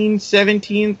 15,000,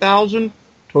 17,000,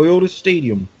 Toyota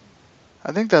Stadium.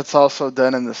 I think that's also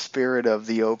done in the spirit of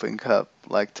the Open Cup,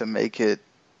 like to make it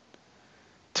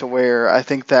to where I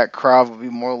think that crowd would be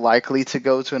more likely to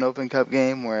go to an Open Cup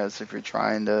game, whereas if you're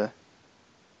trying to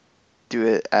do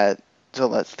it at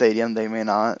Gillette Stadium, they may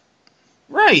not.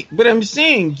 Right, but I'm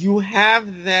saying you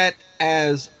have that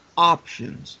as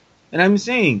options. And I'm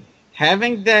saying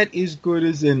having that is good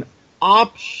as an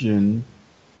option,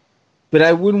 but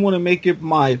I wouldn't want to make it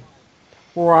my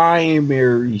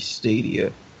primary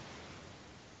stadia.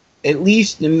 At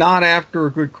least not after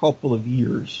a good couple of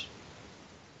years.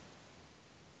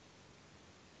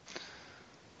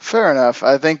 Fair enough.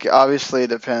 I think obviously it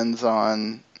depends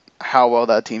on how well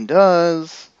that team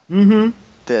does, Mm-hmm.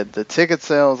 the ticket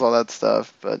sales, all that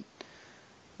stuff. But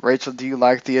Rachel, do you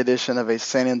like the addition of a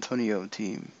San Antonio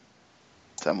team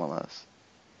to MLS?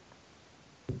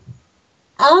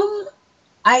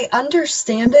 I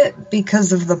understand it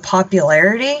because of the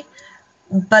popularity,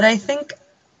 but I think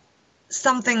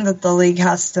something that the league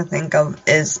has to think of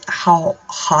is how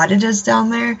hot it is down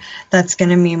there. That's going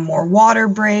to mean more water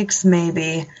breaks,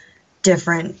 maybe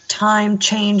different time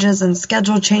changes and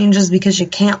schedule changes because you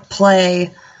can't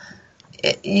play.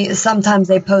 Sometimes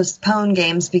they postpone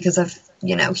games because of,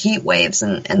 heat waves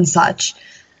and such.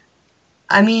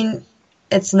 I mean,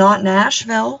 it's not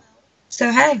Nashville,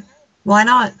 so hey, why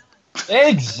not?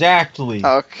 Exactly.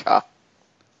 Oh, God.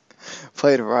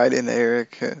 Played right in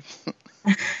Eric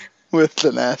with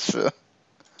the Nashville.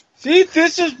 See,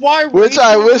 this is why... Which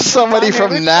I wish somebody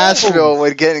from Nashville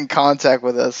would get in contact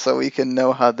with us so we can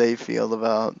know how they feel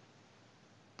about...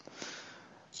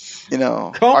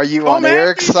 are you on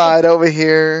Eric's side over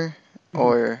here?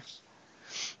 Or...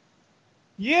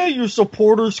 Yeah, your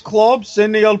supporters club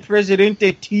sending El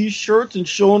Presidente t-shirts and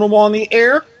showing them on the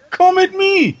air. Come at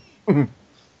me!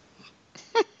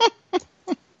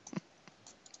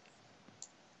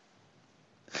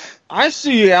 I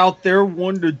see you out there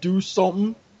wanting to do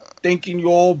something, thinking you're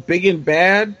all big and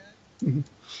bad.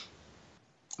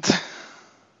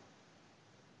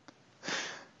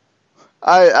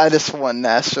 I just want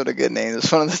Nashville to get named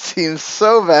as one of the teams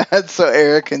so bad so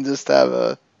Eric can just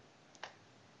have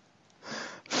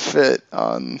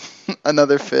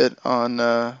another fit on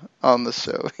the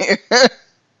show here.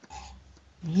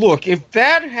 Look, if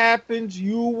that happens,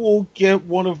 you will get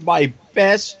one of my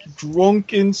best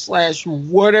drunken /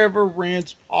 whatever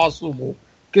rants possible,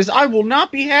 because I will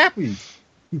not be happy.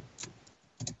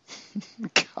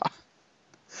 God.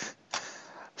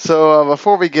 So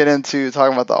before we get into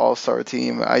talking about the All-Star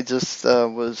team, I just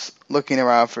was looking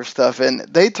around for stuff, and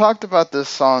they talked about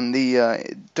this on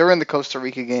the during the Costa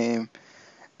Rica game,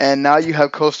 and now you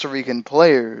have Costa Rican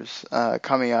players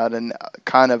coming out and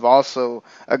kind of also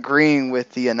agreeing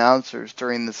with the announcers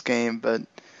during this game. But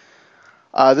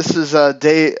this is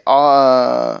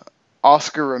Oscar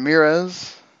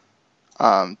Ramirez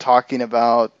talking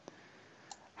about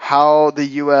how the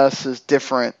U.S. is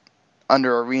different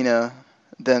under Arena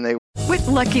than they. With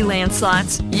Lucky Land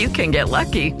Slots, you can get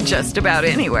lucky just about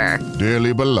anywhere.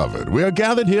 Dearly beloved, we are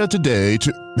gathered here today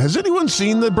to... Has anyone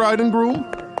seen the bride and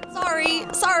groom?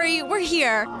 Sorry, we're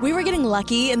here. We were getting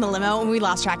lucky in the limo and we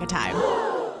lost track of time.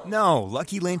 No,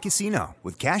 Lucky Land Casino,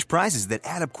 with cash prizes that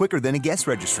add up quicker than a guest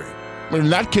registry. In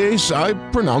that case, I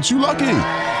pronounce you lucky.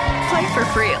 Play for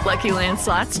free at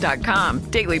LuckyLandSlots.com.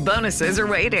 Daily bonuses are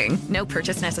waiting. No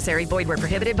purchase necessary. Void where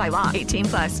prohibited by law.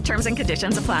 18+. Terms and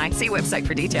conditions apply. See website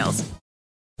for details.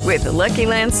 With the Lucky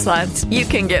Land Slots, you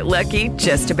can get lucky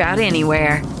just about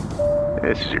anywhere.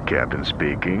 This is your captain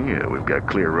speaking. We've got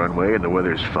clear runway and the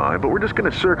weather's fine, but we're just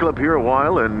going to circle up here a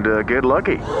while and get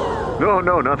lucky.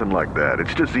 No, nothing like that.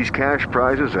 It's just these cash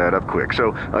prizes add up quick.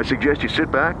 So I suggest you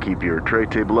sit back, keep your tray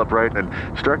table upright, and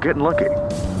start getting lucky.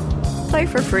 Play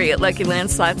for free at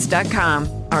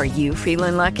LuckyLandSlots.com. Are you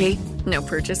feeling lucky? No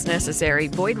purchase necessary.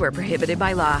 Void where prohibited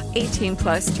by law.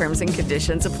 18+ terms and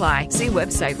conditions apply. See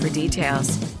website for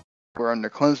details. We're under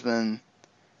Klinsmann,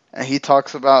 and he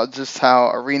talks about just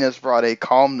how Arena's brought a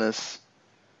calmness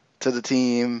to the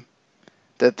team,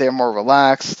 that they're more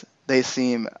relaxed. They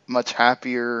seem much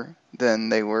happier than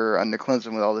they were under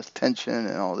Klinsmann with all this tension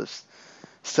and all this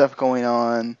stuff going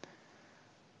on.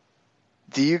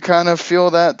 Do you kind of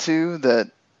feel that too?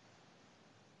 That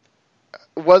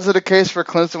was it a case where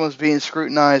Klinsmann was being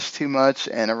scrutinized too much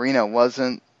and Arena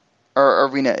wasn't, or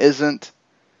Arena isn't,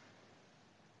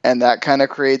 and that kind of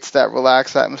creates that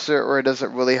relaxed atmosphere, or does it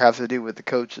really have to do with the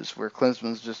coaches, where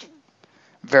Klinsmann's just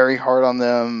very hard on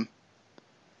them,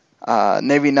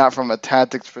 maybe not from a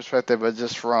tactics perspective, but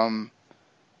just from,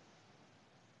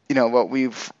 what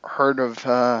we've heard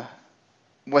of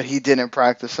what he did in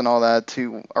practice and all that,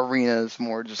 to Arena is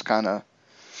more just kind of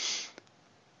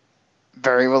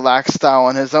very relaxed style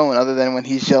on his own, other than when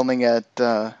he's yelling at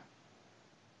the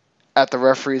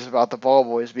referees about the ball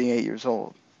boys being 8 years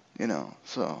old,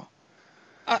 so.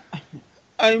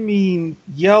 I mean,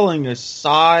 yelling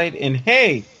aside, and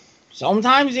hey,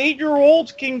 sometimes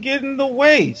 8-year-olds can get in the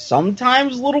way.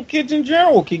 Sometimes little kids in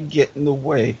general can get in the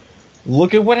way.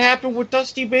 Look at what happened with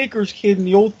Dusty Baker's kid in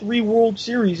the 03 World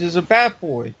Series as a bat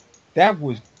boy. That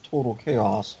was total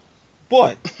chaos.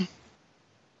 But,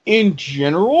 in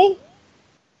general,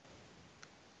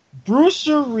 Bruce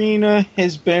Arena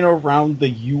has been around the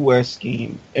U.S.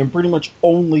 game, and pretty much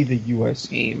only the U.S.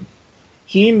 game.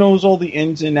 He knows all the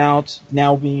ins and outs,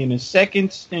 now being in his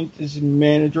second stint as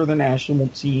manager of the national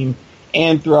team,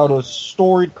 and throughout a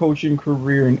storied coaching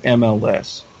career in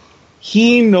MLS.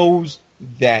 He knows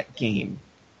that game.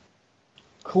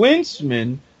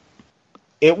 Klinsmann,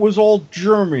 it was all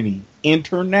Germany,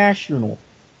 international.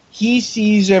 He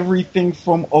sees everything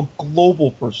from a global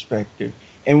perspective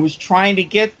and was trying to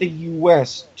get the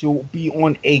U.S. to be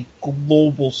on a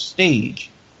global stage.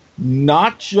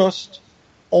 Not just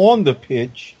on the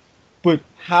pitch, but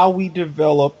how we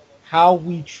develop, how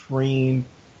we train,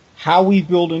 how we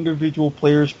build individual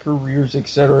players' careers,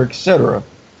 etc., etc.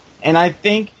 And I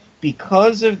think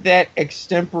because of that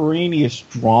extemporaneous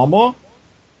drama,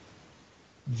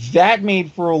 that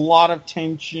made for a lot of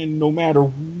tension no matter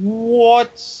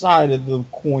what side of the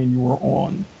coin you were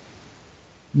on.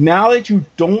 Now that you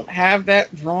don't have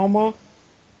that drama,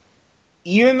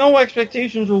 even though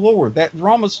expectations are lower, that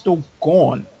drama's still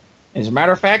gone. As a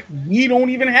matter of fact, we don't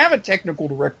even have a technical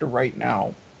director right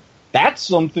now. That's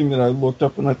something that I looked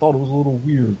up and I thought it was a little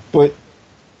weird. But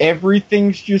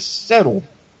everything's just settled.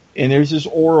 And there's this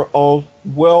aura of,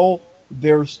 well,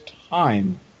 there's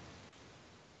time.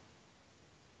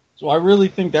 So I really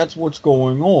think that's what's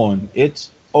going on.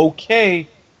 It's okay.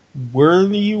 We're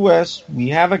in the U.S. We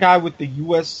have a guy with the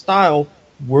U.S. style.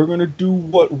 We're going to do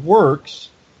what works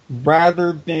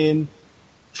rather than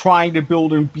trying to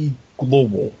build and be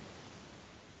global.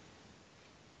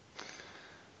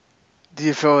 Do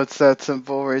you feel it's that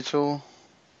simple, Rachel?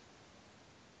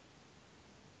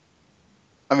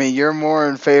 I mean, you're more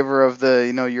in favor of the,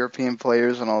 European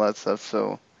players and all that stuff,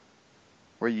 so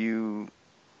were you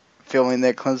feeling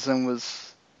that Klinsmann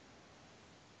was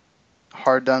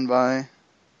hard done by?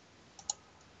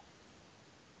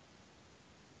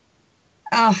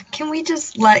 Can we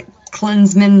just let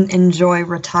Klinsmann enjoy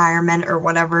retirement or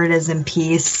whatever it is in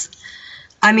peace?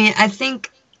 I mean, I think,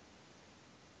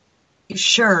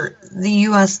 sure, the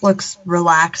U.S. looks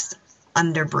relaxed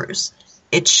under Bruce.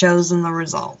 It shows in the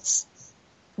results.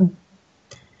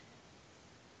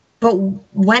 But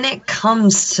when it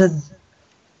comes to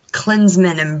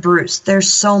Klinsmann and Bruce,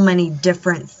 there's so many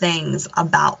different things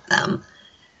about them.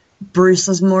 Bruce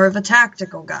is more of a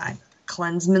tactical guy.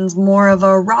 Klinsmann's more of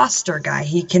a roster guy.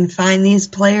 He can find these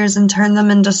players and turn them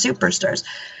into superstars.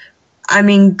 I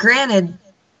mean, granted,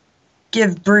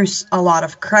 give Bruce a lot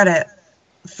of credit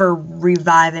for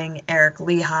reviving Eric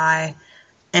Lehigh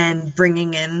and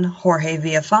bringing in Jorge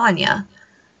Villafaña.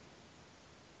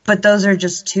 But those are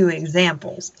just two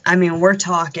examples. I mean, we're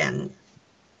talking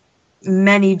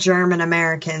many German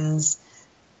Americans,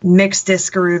 Mix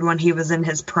Diskerud when he was in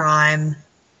his prime,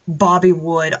 Bobby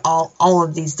Wood, all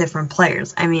of these different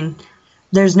players. I mean,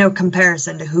 there's no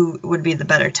comparison to who would be the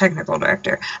better technical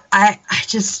director. I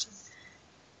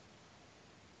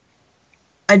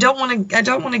don't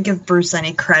want to give Bruce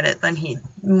any credit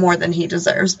more than he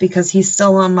deserves, because he's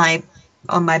still on my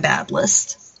bad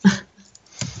list.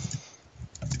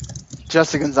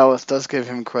 Jesse Gonzalez does give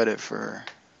him credit for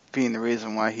being the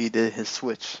reason why he did his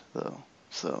switch, though.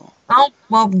 So. Oh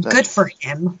well, good for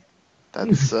him.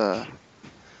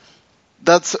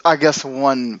 That's I guess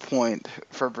one point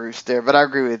for Bruce there, but I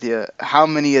agree with you. How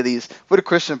many of these would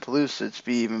Christian Pulisic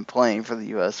be even playing for the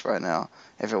U.S. right now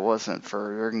if it wasn't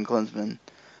for Jurgen Klinsmann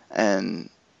and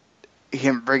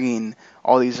him bringing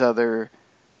all these other,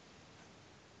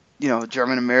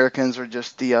 German Americans or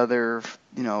just the other,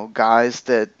 guys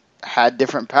that had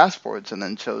different passports and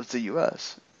then chose the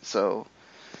U.S. So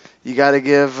you got to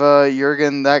give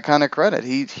Jurgen that kind of credit.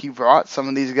 He brought some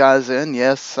of these guys in.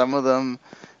 Yes, some of them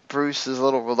Bruce is a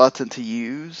little reluctant to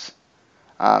use,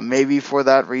 maybe for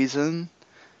that reason.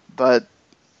 But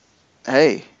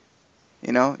hey,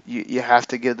 you have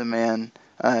to give the man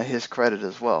his credit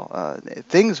as well.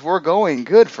 Things were going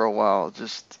good for a while.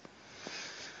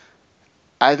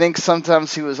 I think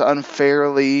sometimes he was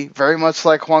unfairly, very much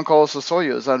like Juan Carlos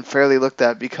Osorio, is unfairly looked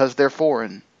at because they're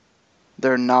foreign.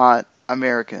 They're not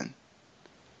American.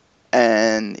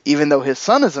 And even though his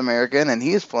son is American and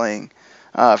he is playing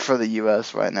for the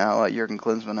U.S. right now, Jurgen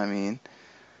Klinsmann, I mean,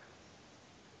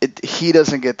 he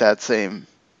doesn't get that same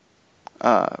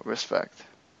respect,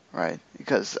 right?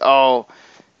 Because, the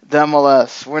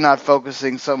MLS, we're not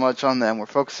focusing so much on them. We're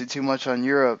focusing too much on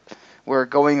Europe. We're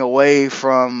going away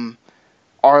from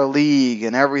our league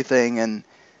and everything. And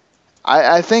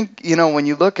I think, when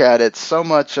you look at it, so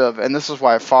much of, and this is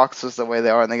why Fox is the way they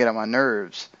are and they get on my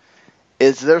nerves,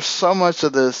 is there's so much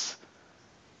of this,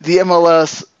 the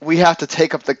MLS, we have to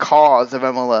take up the cause of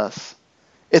MLS.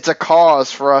 It's a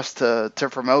cause for us to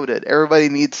promote it. Everybody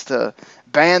needs to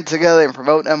band together and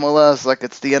promote MLS like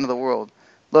it's the end of the world.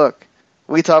 Look,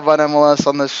 we talk about MLS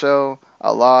on this show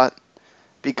a lot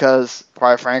because,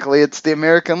 quite frankly, it's the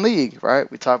American League, right?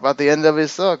 We talk about the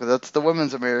NWSL because that's the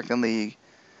Women's American League.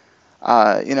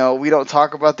 We don't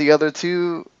talk about the other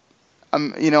two,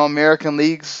 American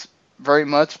leagues very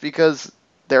much because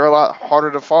they're a lot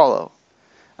harder to follow,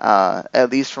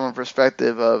 at least from a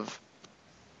perspective of,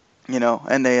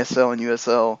 NASL and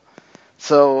USL.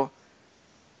 So,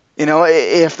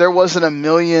 if there wasn't a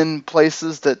million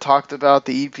places that talked about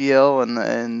the EPL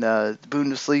and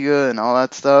Bundesliga and all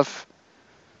that stuff,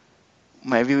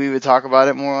 maybe we would talk about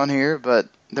it more on here, but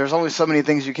there's only so many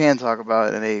things you can talk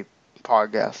about in a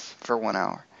podcast for 1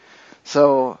 hour.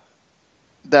 So,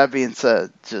 that being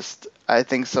said, I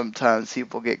think sometimes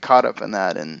people get caught up in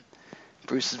that, and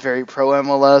Bruce is very pro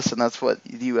MLS, and that's what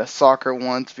the U.S. Soccer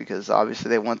wants because obviously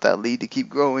they want that league to keep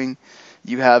growing.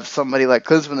 You have somebody like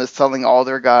Klinsmann that's telling all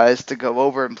their guys to go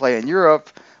over and play in Europe.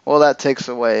 Well, that takes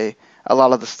away a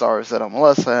lot of the stars that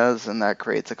MLS has, and that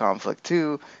creates a conflict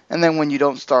too. And then when you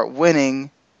don't start winning,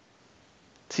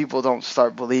 people don't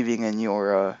start believing in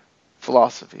your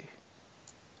philosophy.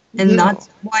 And that's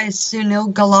why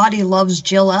Sunil Gulati loves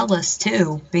Jill Ellis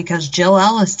too, because Jill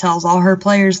Ellis tells all her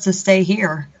players to stay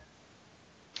here.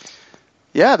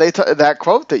 Yeah, that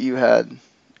quote that you had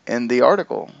in the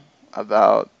article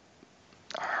about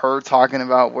her talking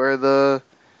about where that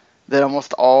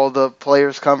almost all the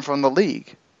players come from the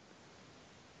league.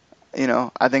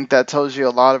 I think that tells you a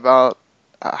lot about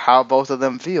how both of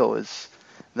them feel. Is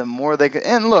the more they can,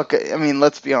 and look, I mean,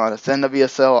 let's be honest,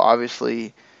 NWSL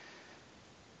obviously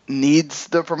needs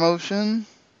the promotion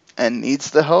and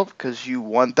needs the help because you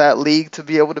want that league to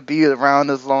be able to be around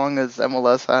as long as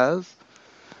MLS has.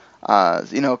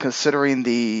 Considering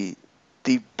the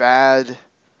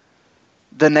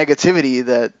negativity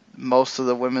that most of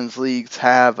the women's leagues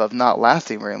have of not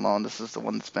lasting very long. This is the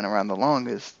one that's been around the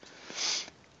longest.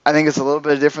 I think it's a little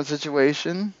bit of a different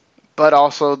situation, but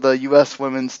also the U.S.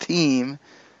 women's team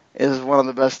is one of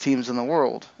the best teams in the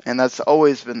world, and that's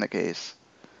always been the case.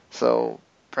 So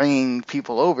bringing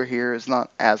people over here is not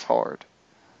as hard.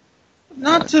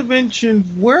 Not to mention,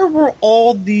 where were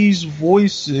all these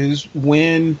voices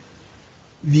when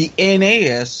the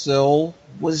NASL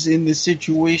was in the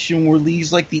situation where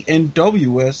leagues like the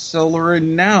NWSL are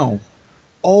in now?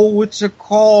 Oh, it's a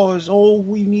cause. Oh,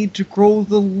 we need to grow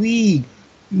the league.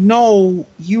 No,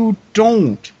 you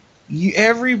don't.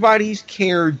 Everybody's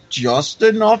cared just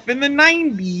enough in the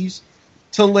 90s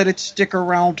to let it stick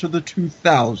around to the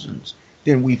 2000s.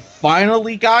 Then we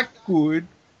finally got good.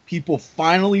 People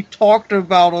finally talked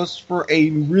about us for a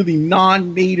really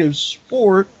non-native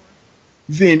sport.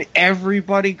 Then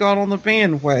everybody got on the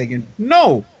bandwagon.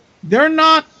 No, they're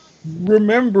not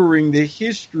remembering the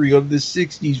history of the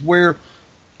 60s where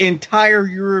entire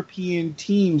European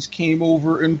teams came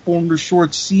over and formed a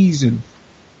short season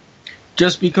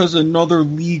just because another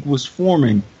league was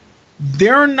forming.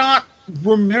 They're not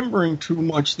remembering too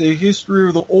much the history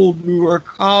of the old New York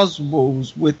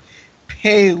Cosmos with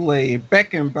Pele,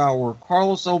 Beckenbauer,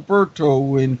 Carlos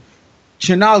Alberto, and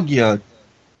Chinaglia.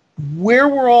 Where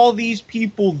were all these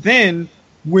people then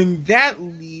when that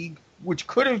league, which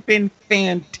could have been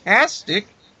fantastic,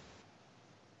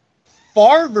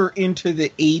 farther into the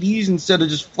 80s instead of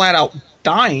just flat out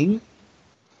dying,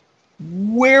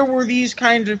 where were these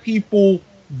kinds of people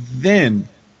then?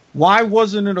 Why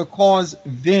wasn't it a cause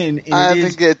then? I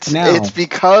think it's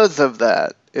because of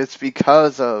that. It's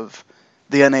because of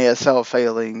the NASL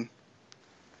failing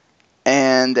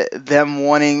and them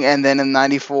wanting, and then in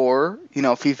 94,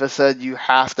 FIFA said you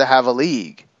have to have a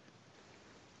league.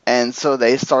 And so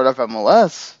they start up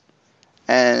MLS,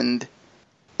 and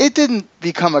it didn't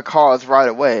become a cause right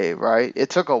away, right? It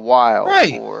took a while.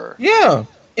 Right. Yeah.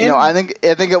 I think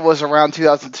it was around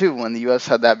 2002 when the U.S.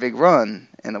 had that big run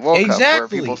in the World Cup where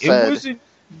people said...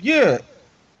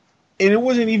 And it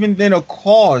wasn't even then a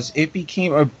cause. It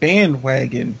became a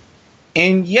bandwagon.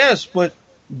 And yes, but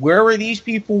where were these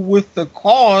people with the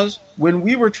cause when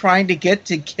we were trying to get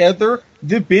together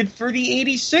the bid for the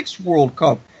 86 World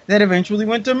Cup that eventually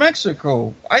went to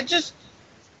Mexico? It's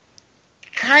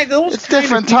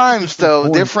different times,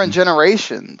 though. Different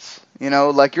generations.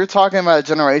 Like you're talking about a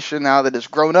generation now that has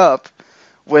grown up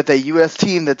with a U.S.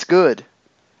 team that's good.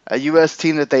 A U.S.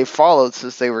 team that they followed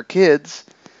since they were kids.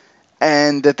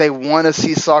 And that they want to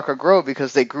see soccer grow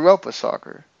because they grew up with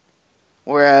soccer.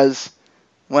 Whereas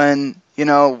when,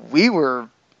 we were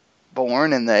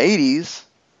born in the 80s,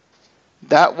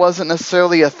 that wasn't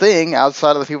necessarily a thing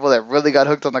outside of the people that really got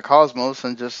hooked on the Cosmos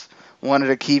and just wanted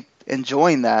to keep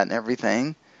enjoying that and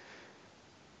everything.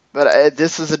 But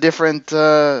this is a different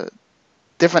era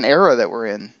that we're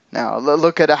in now.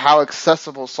 Look at how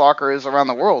accessible soccer is around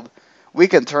the world. We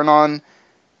can turn on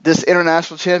this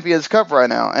International Champions Cup right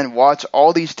now and watch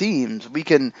all these teams. We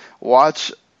can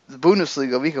watch the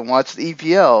Bundesliga. We can watch the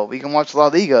EPL. We can watch La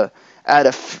Liga at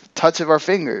a touch of our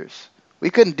fingers.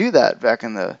 We couldn't do that back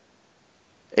in the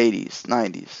 80s,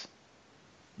 90s.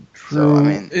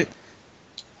 True. So,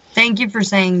 Thank you for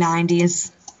saying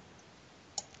 90s.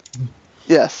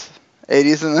 Yes,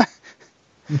 80s and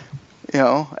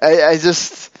I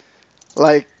just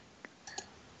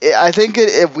I think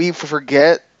if we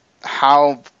forget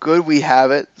how good we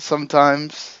have it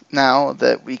sometimes now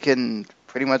that we can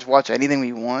pretty much watch anything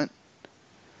we want,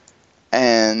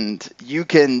 and you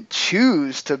can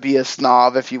choose to be a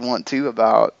snob if you want to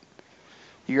about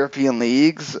European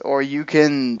leagues, or you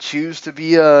can choose to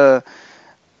be a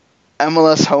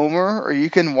MLS homer, or you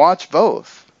can watch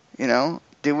both.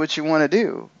 Do what you want to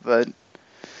do. But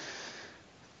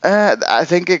I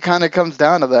think it kind of comes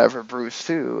down to that for Bruce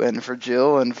too, and for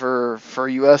Jill, and for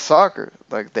U.S. soccer.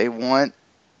 Like, they want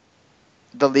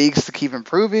the leagues to keep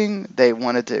improving. They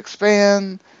want it to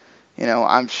expand.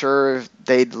 I'm sure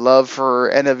they'd love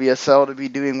for NWSL to be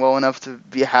doing well enough to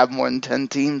have more than 10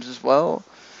 teams as well.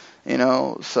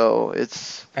 So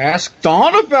it's... Ask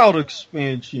Don about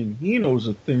expansion. He knows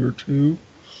a thing or two.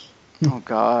 Oh,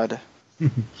 God.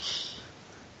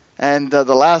 And the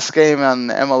last game on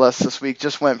MLS this week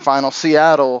just went final.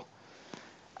 Seattle,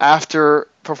 after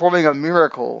performing a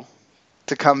miracle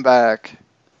to come back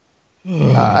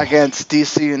against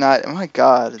DC United. Oh, my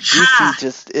God. DC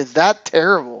just is that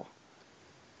terrible.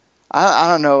 I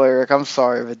don't know, Eric. I'm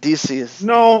sorry, but DC is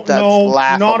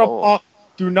laughable.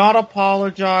 Do not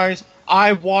apologize.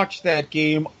 I watched that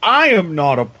game. I am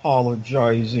not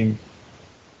apologizing.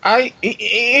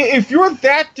 If you're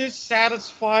that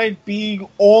dissatisfied being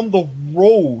on the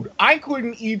road, I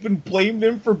couldn't even blame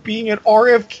them for being at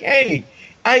RFK.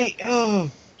 Oh,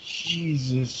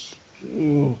 Jesus.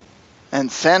 Ugh.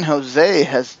 And San Jose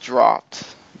has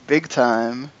dropped big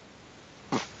time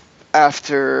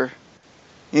after,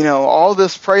 all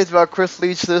this praise about Chris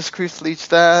Leach this, Chris Leach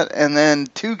that, and then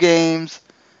 2 games,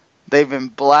 they've been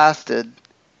blasted,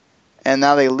 and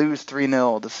now they lose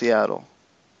 3-0 to Seattle.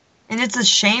 And it's a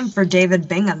shame for David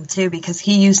Bingham, too, because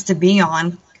he used to be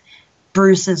on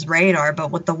Bruce's radar,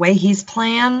 but with the way he's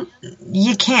playing,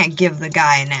 you can't give the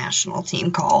guy a national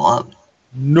team call-up.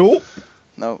 Nope.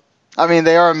 I mean,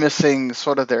 they are missing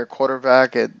sort of their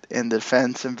quarterback in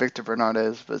defense and Victor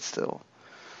Bernardez, but still.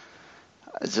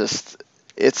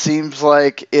 It seems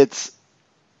like it's,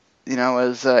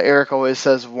 as Eric always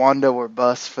says, Wanda or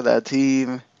bust for that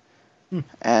team,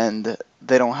 and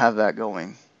they don't have that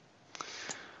going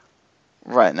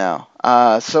right now.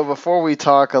 So before we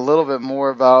talk a little bit more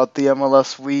about the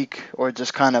MLS week, or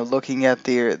just kind of looking at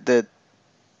the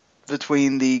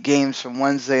between the games from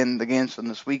Wednesday and the games from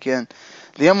this weekend,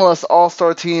 the MLS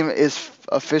All-Star team is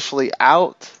officially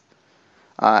out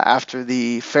after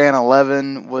the Fan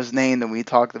 11 was named, and we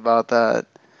talked about that.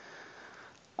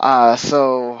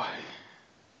 So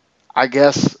I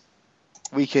guess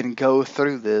we can go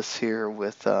through this here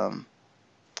with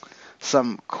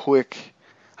some quick...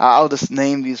 I'll just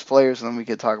name these players, and then we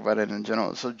can talk about it in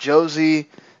general. So Josie,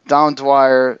 Don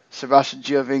Dwyer, Sebastian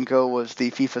Giovinco was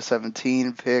the FIFA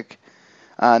 17 pick.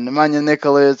 Nemanja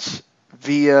Nikolic,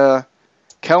 Villa.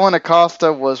 Kellen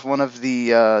Acosta was one of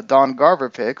the Don Garber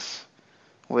picks,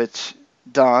 which,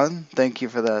 Don, thank you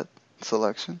for that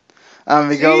selection.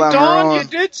 Miguel Almiron, Don, you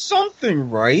did something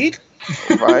right.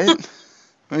 Right?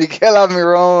 Miguel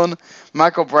Almiron,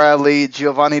 Michael Bradley,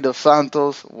 Giovanni Dos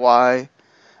Santos, why?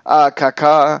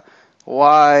 Kaká,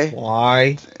 why?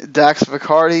 Why? Dax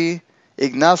Vicardi,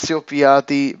 Ignacio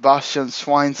Piatti, Bastian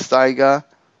Schweinsteiger,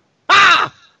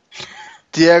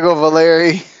 Diego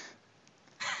Valeri,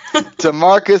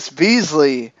 DeMarcus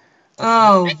Beasley.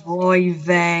 Oh, oy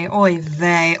vey.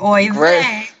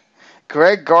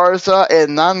 Greg Garza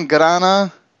and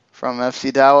Nangrana from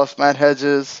FC Dallas, Matt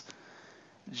Hedges.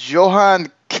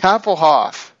 Johan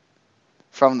Kappelhoff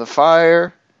from the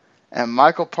Fire. And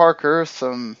Michael Parker,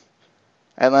 some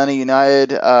Atlanta United.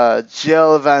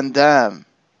 Jill Van Dam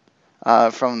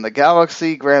from the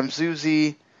Galaxy. Graham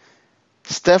Zusi.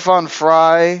 Stefan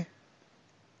Fry.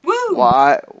 Woo!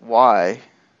 Why?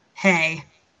 Hey.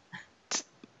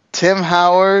 Tim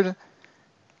Howard.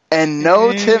 And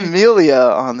no Tim Melia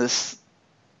on this.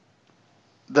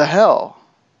 The hell?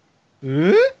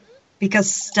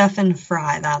 Because Stefan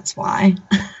Fry, that's why.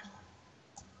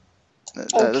 That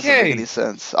doesn't make any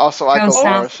sense. Also, Iko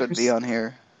Fara should be on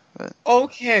here. But.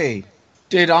 Okay.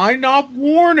 Did I not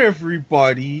warn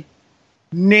everybody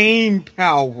name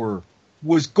power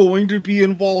was going to be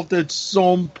involved at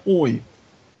some point?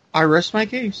 I rest my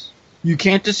case. You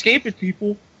can't escape it,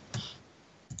 people.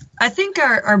 I think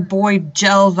our boy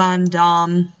Jel Van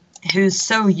Dam, who's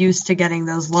so used to getting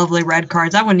those lovely red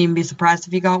cards, I wouldn't even be surprised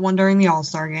if he got one during the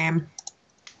All-Star game.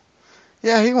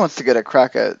 Yeah, he wants to get a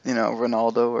crack at,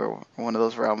 Ronaldo or one of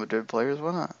those Real Madrid players.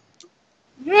 Why not?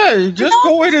 Yeah, just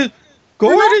go at his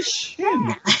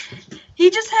shin.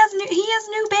 He just has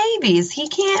new babies. He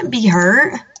can't be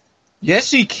hurt.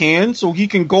 Yes, he can, so he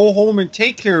can go home and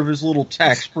take care of his little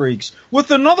tax breaks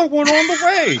with another one on the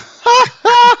way.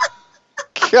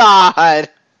 God.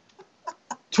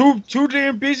 Too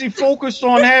damn busy focused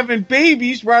on having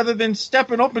babies rather than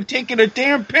stepping up and taking a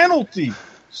damn penalty.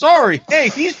 Sorry. Hey,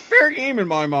 he's fair game in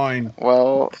my mind.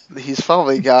 Well, he's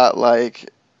probably got,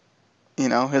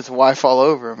 his wife all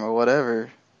over him or whatever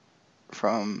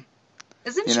from...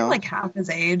 Isn't she like half his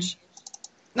age?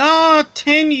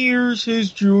 10 years his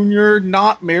junior,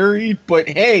 not married, but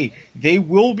hey, they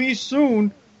will be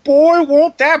soon. Boy,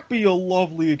 won't that be a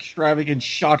lovely, extravagant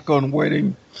shotgun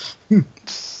wedding.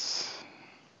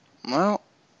 Well,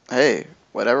 hey,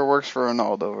 whatever works for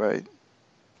Ronaldo, right?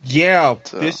 Yeah,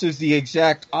 so. This is the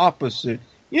exact opposite.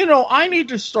 I need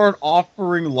to start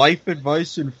offering life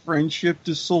advice and friendship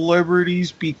to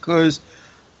celebrities because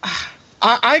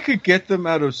I could get them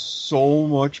out of so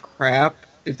much crap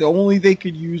if only they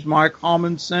could use my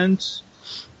common sense.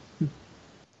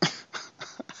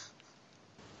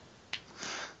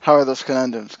 How are those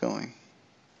conundrums going?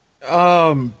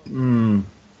 Funny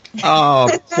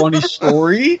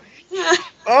story.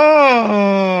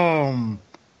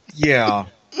 Yeah.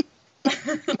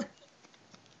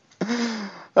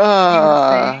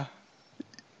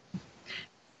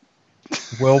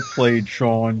 Well played,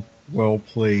 Sean. Well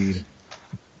played.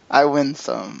 I win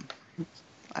some.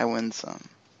 I win some.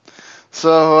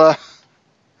 So,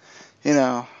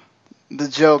 the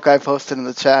joke I posted in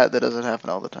the chat, that doesn't happen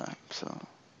all the time. So,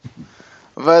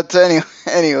 but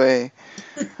anyway,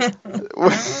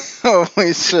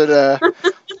 we should.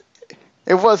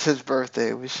 It was his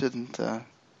birthday. We shouldn't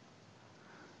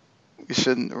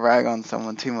rag on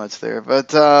someone too much there.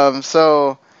 But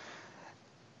so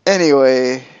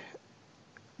anyway,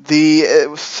 it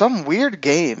was some weird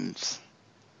games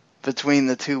between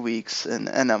the 2 weeks in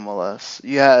MLS.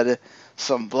 You had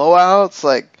some blowouts,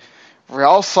 like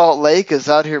Real Salt Lake is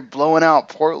out here blowing out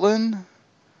Portland.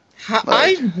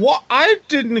 I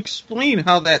didn't explain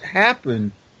how that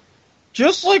happened.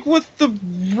 Just like with the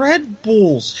Red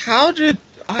Bulls,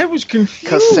 I was confused.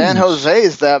 Because San Jose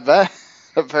is that bad,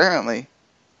 apparently.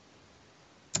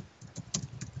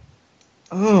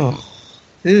 Oh,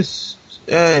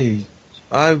 and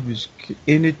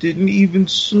it didn't even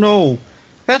snow.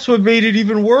 That's what made it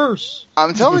even worse.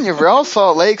 I'm telling you, Real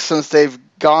Salt Lake, since they've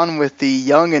gone with the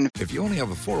young and... If you only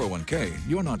have a 401k,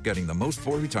 you're not getting the most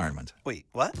for retirement. Wait,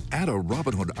 what? Add a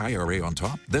Robinhood IRA on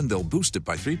top, then they'll boost it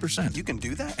by 3%. You can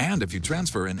do that? And if you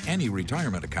transfer in any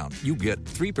retirement account, you get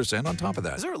 3% on top of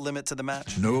that. Is there a limit to the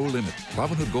match? No limit.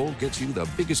 Robinhood Gold gets you the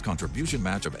biggest contribution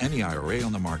match of any IRA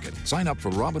on the market. Sign up for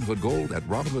Robinhood Gold at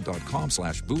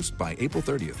Robinhood.com/boost by April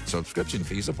 30th. Subscription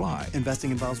fees apply.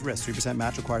 Investing involves risk. 3%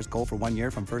 match requires gold for 1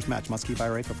 year from first match. Must keep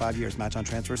IRA for 5 years. Match on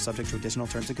transfers subject to additional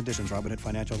terms and conditions. Robinhood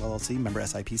Financial LLC, member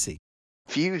SIPC.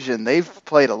 Fusion, they've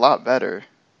played a lot better.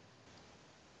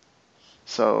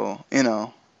 So,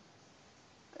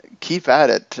 keep at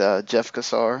it, Jeff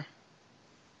Cassar.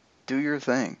 Do your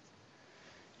thing.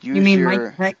 You mean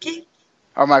Mike Petke?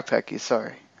 Or Mike Petke,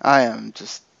 sorry. I am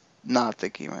just not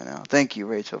thinking right now. Thank you,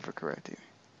 Rachel, for correcting me.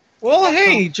 Well,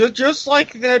 hey, just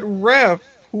like that ref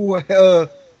who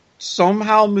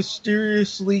somehow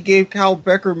mysteriously gave Cal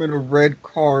Beckerman a red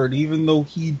card, even though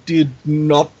he did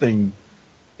nothing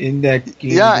in that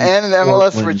game. Yeah, and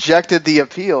MLS rejected the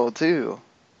appeal, too.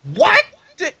 What?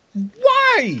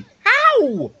 Why?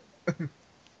 How?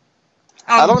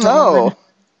 I don't know.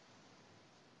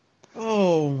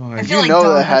 Oh, my God. You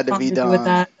know that had to be done. With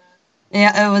that.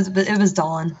 Yeah, it was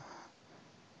Dawn.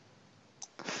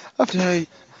 I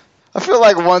feel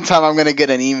like one time I'm going to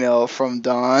get an email from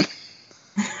Dawn.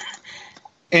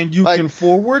 And you can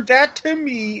forward that to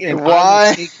me. And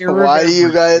why do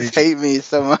you guys hate me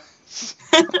so much?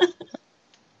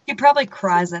 He probably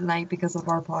cries at night because of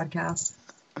our podcast.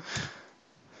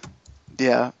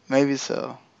 Yeah, maybe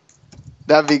so.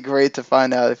 That'd be great to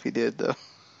find out if he did, though.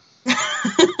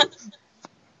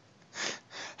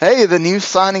 Hey, the new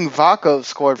signing Vaco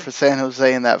scored for San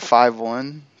Jose in that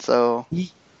 5-1. So,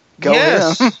 go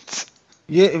him.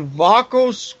 Yeah,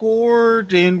 Vaco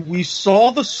scored, and we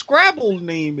saw the Scrabble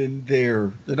name in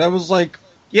there. And I was like,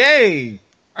 yay!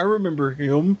 I remember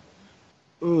him.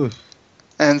 Ugh.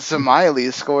 And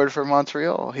Zamiley scored for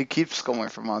Montreal. He keeps scoring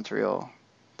for Montreal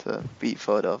to beat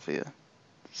Philadelphia.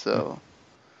 So,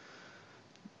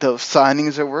 those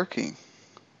signings are working.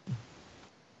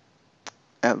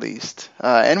 At least.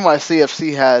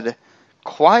 NYCFC had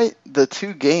quite the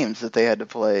 2 games that they had to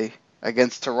play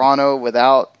against Toronto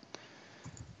without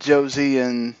Josie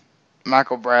and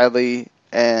Michael Bradley,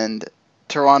 and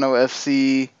Toronto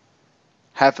FC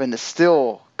happened to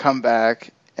still come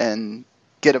back and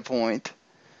get a point.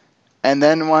 And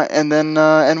then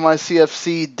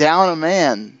NYCFC down a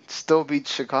man still beat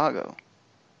Chicago.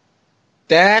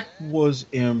 That was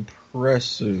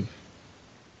impressive.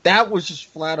 That was just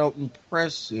flat out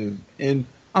impressive. And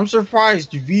I'm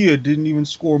surprised Villa didn't even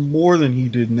score more than he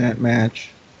did in that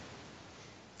match.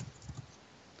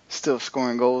 Still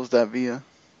scoring goals, that Villa.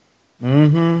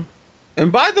 Mm-hmm.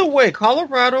 And by the way,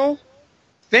 Colorado,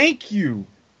 thank you.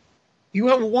 You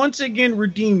have once again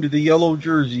redeemed the yellow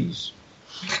jerseys.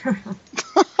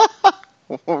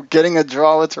 Getting a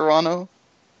draw with Toronto?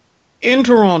 In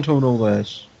Toronto, no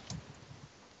less.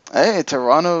 Hey,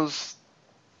 Toronto's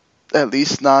at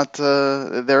least not...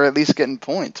 they're at least getting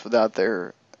points without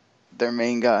their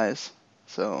main guys.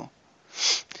 So...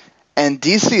 And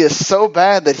DC is so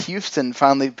bad that Houston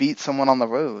finally beat someone on the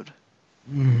road.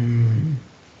 Mm-hmm.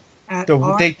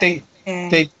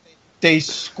 They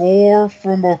score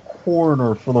from a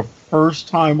corner for the first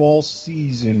time all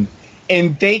season,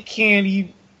 and they can't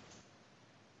even.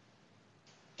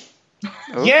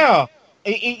 Oh. Yeah,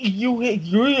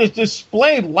 you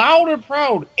displayed loud and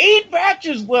proud. 8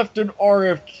 matches left in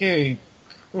RFK.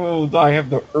 Oh, I have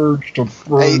the urge to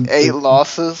burn. 8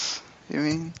 losses. You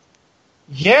mean?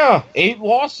 Yeah, 8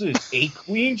 losses, 8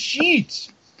 clean sheets.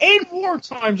 8 more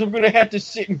times I'm going to have to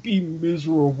sit and be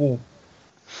miserable.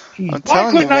 Jeez, I'm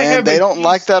telling you, man, they don't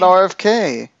like that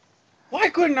RFK. Why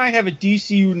couldn't I have a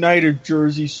DC United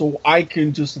jersey so I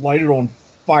can just light it on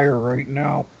fire right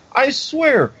now? I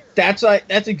swear, that's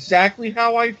exactly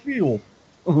how I feel.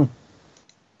 The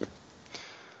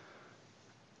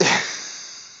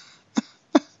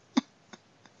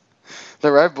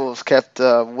Red Bulls kept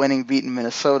winning, beating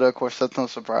Minnesota. Of course, that's no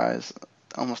surprise.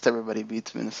 Almost everybody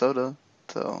beats Minnesota.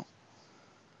 So,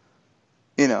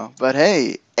 but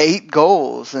hey, 8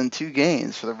 goals in 2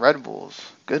 games for the Red Bulls.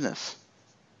 Goodness.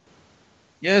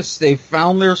 Yes, they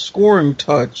found their scoring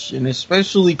touch, and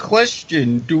especially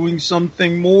Kljestan doing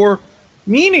something more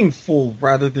meaningful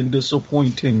rather than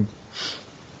disappointing.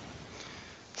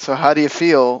 So how do you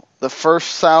feel? The first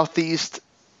Southeast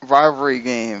rivalry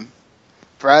game.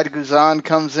 Brad Guzan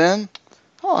comes in.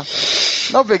 Oh,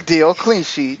 no big deal. Clean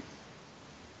sheet.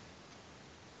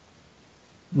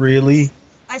 Really?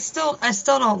 I still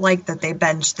don't like that they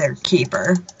benched their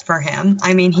keeper for him.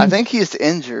 I mean, I think he's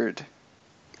injured,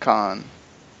 Con.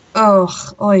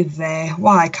 Ugh, oy vey.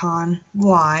 Why, Con?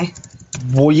 Why?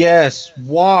 Well, yes,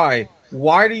 why?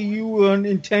 Why do you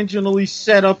unintentionally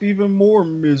set up even more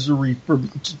misery for...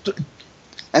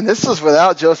 And this was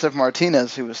without Joseph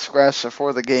Martinez, who was scratched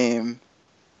before the game.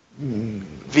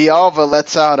 Villalba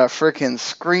lets out a freaking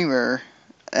screamer,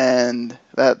 and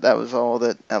that was all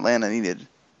that Atlanta needed.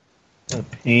 The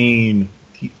pain.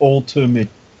 The ultimate...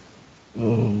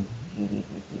 Oh.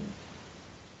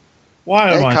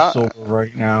 Why am I sober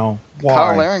right now? Why?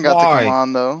 Kyle Larin got to come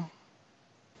on, though.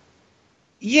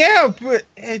 Yeah, but...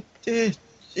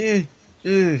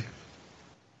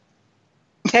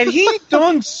 Had he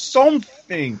done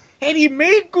something, had he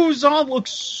made Guzan look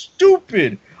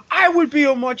stupid, I would be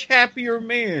a much happier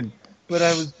man. But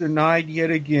I was denied yet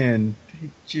again.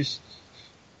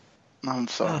 I'm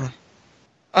sorry.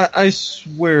 I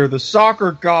swear, the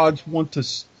soccer gods want to...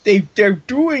 They're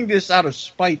doing this out of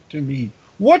spite to me.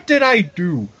 What did I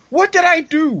do? What did I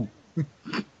do?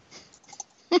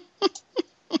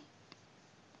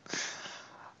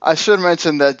 I should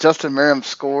mention that Justin Merriam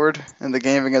scored in the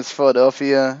game against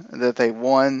Philadelphia, that they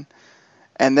won.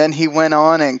 And then he went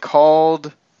on and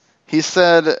called... He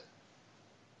said,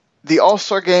 the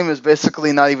All-Star game is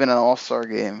basically not even an All-Star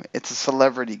game. It's a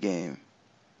celebrity game.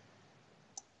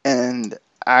 And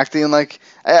acting like...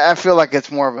 I feel like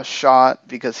it's more of a shot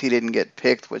because he didn't get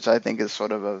picked, which I think is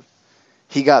sort of a...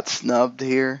 He got snubbed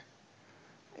here.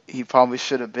 He probably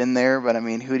should have been there, but I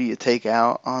mean, who do you take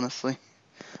out, honestly?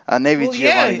 Maybe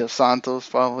Giovanni Dos Santos,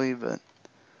 probably, but...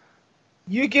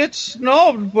 You get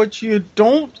snubbed, but you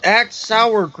don't act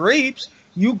sour grapes.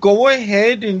 You go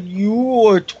ahead and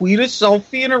you tweet a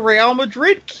selfie in a Real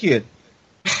Madrid kit.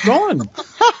 Done.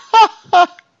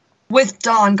 With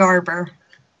Don Garber.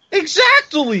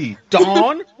 Exactly.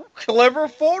 Don. Clever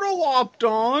photo op,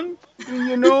 Don.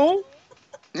 You know?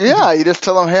 Yeah, you just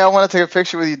tell them, hey, I want to take a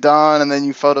picture with you, Don, and then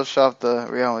you Photoshop the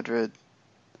Real Madrid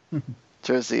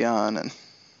jersey on, and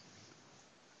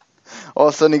all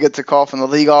of a sudden you get a call from the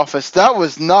league office. That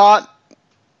was not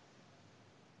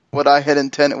what I had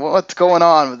intended. What's going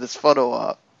on with this photo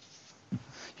op?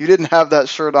 You didn't have that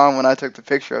shirt on when I took the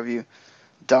picture of you.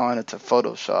 Don, it's a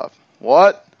Photoshop.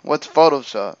 What? What's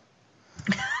Photoshop?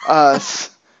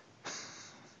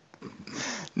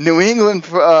 New England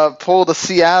pulled a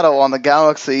Seattle on the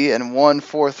Galaxy and won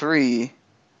 4-3.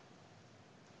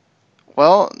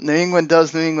 Well, New England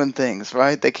does New England things,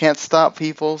 right? They can't stop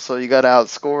people, so you got to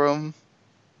outscore them.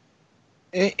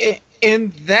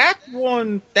 And that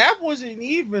one, that wasn't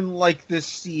even like the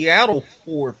Seattle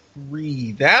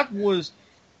 4-3. That was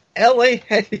LA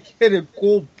had to get a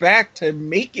goal back to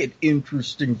make it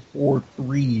interesting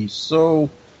 4-3. So,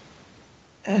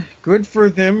 good for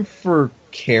them for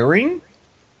caring.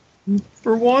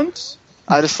 For once.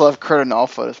 I just love Kurt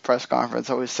Anolfo at his press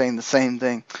conference always saying the same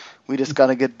thing. We just got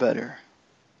to get better.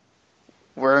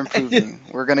 We're improving.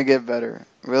 We're going to get better.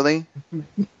 Really?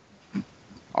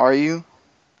 Are you?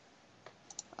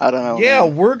 I don't know. Yeah,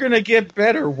 man. We're going to get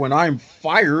better when I'm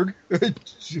fired.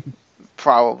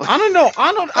 Probably. I don't know.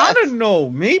 I don't know.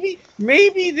 Maybe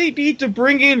they need to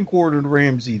bring in Gordon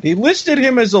Ramsay. They listed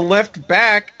him as a left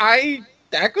back.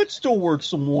 That could still work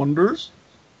some wonders.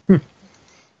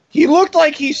 He looked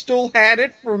like he still had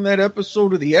it from that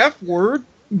episode of The F Word.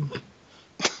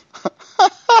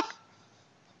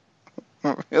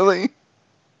 Really?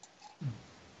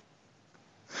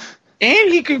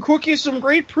 And he can cook you some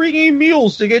great pregame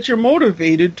meals to get you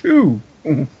motivated, too.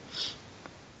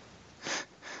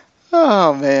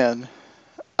 Oh, man.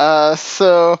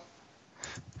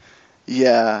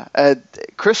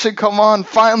 Christian Coman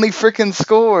finally freaking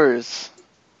scores.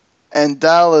 And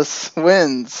Dallas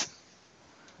wins.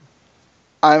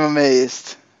 I'm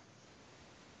amazed.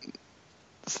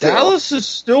 Dallas is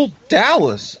still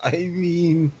Dallas. I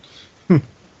mean,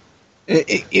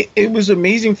 it was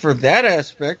amazing for that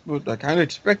aspect, but I kind of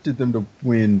expected them to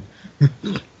win.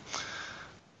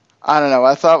 I don't know.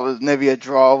 I thought maybe a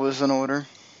draw was in order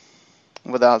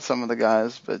without some of the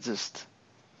guys, but just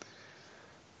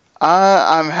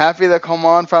I'm happy that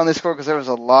Coman finally scored because there was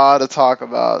a lot of talk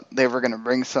about they were going to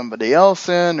bring somebody else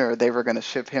in or they were going to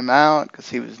ship him out because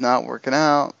he was not working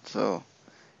out. So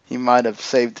he might have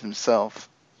saved himself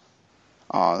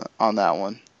on that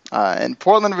one. And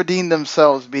Portland redeemed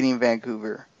themselves beating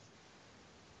Vancouver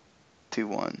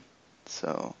 2-1.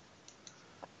 So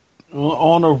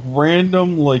on a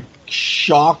random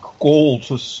shock goal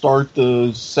to start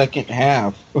the second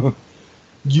half.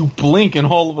 You blink and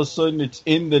all of a sudden it's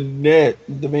in the net.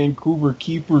 The Vancouver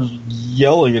keeper's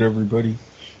yelling at everybody.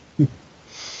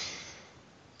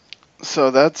 So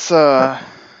that's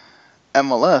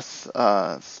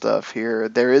MLS stuff here.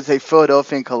 There is a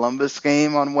Philadelphia and Columbus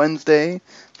game on Wednesday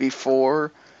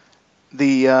before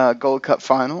the Gold Cup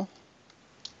final.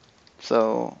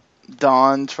 So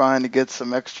Don trying to get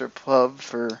some extra pub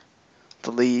for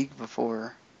the league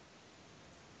before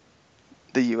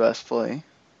the U.S. play.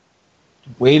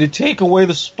 Way to take away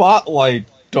the spotlight,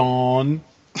 Dawn.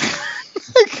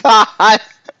 God,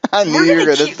 I knew you were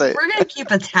going to say. We're going to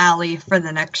keep a tally for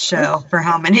the next show for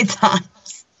how many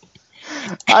times.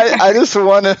 I just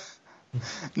want to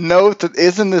note that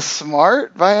isn't this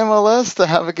smart by MLS to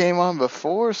have a game on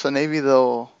before, so maybe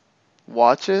they'll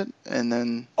watch it and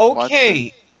then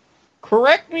Okay,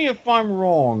 correct me if I'm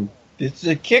wrong.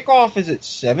 The kickoff is at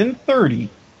 7:30.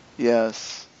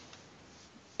 Yes.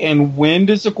 And when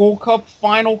does the Gold Cup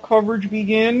final coverage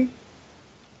begin?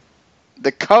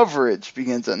 The coverage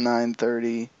begins at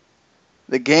 9:30.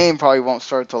 The game probably won't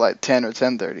start till 10 or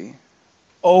 10:30.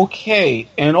 Okay,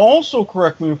 and also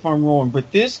correct me if I'm wrong,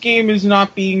 but this game is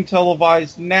not being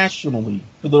televised nationally,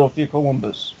 Philadelphia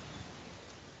Columbus.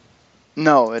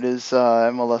 No, it is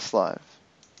MLS Live.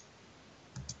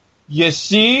 You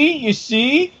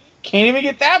see? Can't even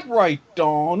get that right,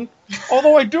 Dawn.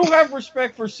 Although I do have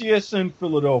respect for CSN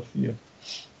Philadelphia.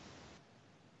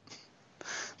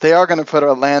 They are going to put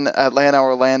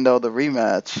Atlanta-Orlando, the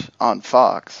rematch, on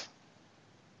Fox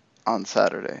on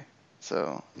Saturday.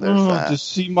 So there's that.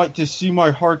 To see my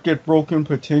heart get broken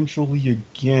potentially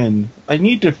again. I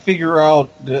need to figure out.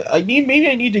 Maybe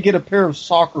I need to get a pair of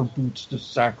soccer boots to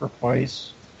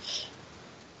sacrifice.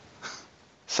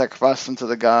 Sacrifice them to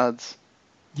the gods.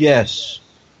 Yes.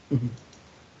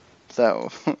 Is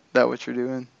that what you're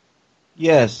doing?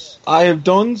 Yes, I have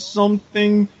done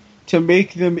something to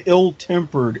make them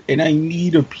ill-tempered, and I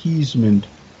need appeasement.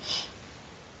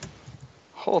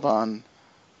 Hold on.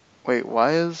 Wait,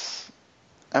 why is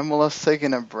MLS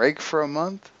taking a break for a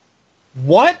month?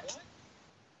 What?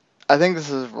 I think this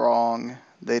is wrong.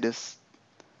 They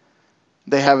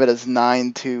have it as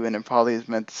 9-2, and it probably is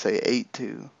meant to say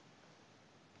 8-2.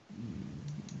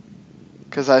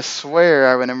 Because I swear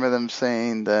I remember them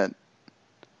saying that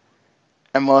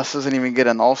MLS doesn't even get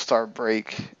an all-star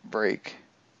break.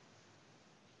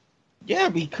 Yeah,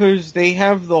 because they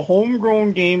have the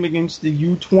homegrown game against the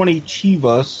U20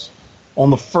 Chivas on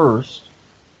the 1st,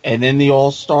 and then the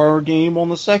all-star game on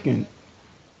the 2nd.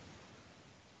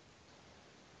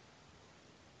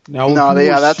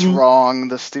 That's wrong.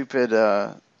 The stupid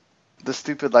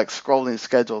scrolling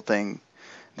schedule thing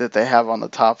that they have on the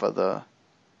top of the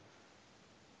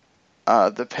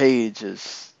page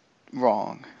is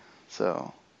wrong.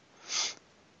 So,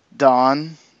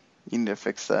 Don, you need to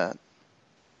fix that.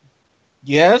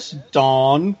 Yes,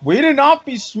 Don. Way to not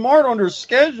be smart on her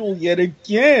schedule yet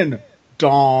again,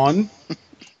 Don.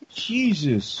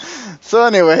 Jesus. So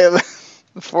anyway,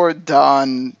 before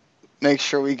Don makes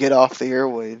sure we get off the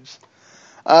airwaves,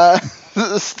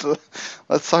 let's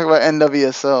talk about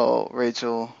NWSL,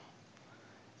 Rachel.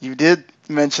 You did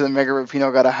mention that Megan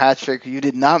Rapinoe got a hat trick. You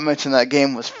did not mention that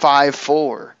game was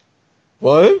 5-4.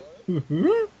 What?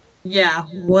 Yeah,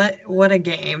 what a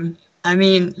game. I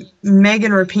mean,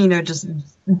 Megan Rapinoe just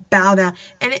bowed down.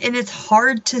 And it's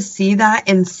hard to see that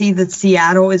and see that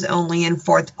Seattle is only in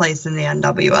 4th place in the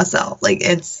NWSL.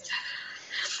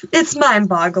 It's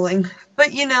mind-boggling.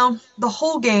 But, the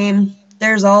whole game,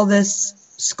 there's all this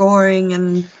scoring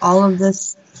and all of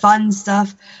this fun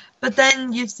stuff. But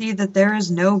then you see that there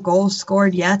is no goal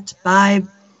scored yet by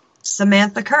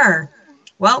Samantha Kerr.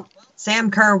 Well, Sam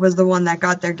Kerr was the one that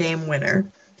got their game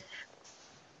winner.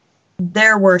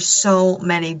 There were so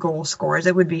many goal scorers.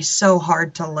 It would be so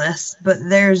hard to list, but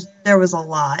there was a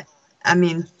lot. I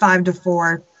mean,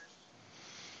 5-4,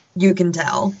 you can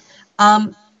tell.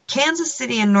 Kansas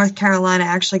City and North Carolina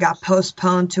actually got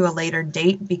postponed to a later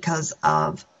date because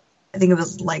of I think it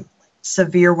was like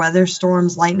severe weather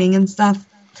storms, lightning and stuff.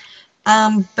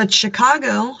 But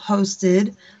Chicago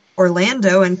hosted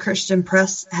Orlando, and Christian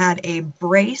Press had a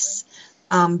brace.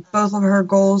 Both of her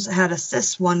goals had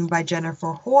assists, one by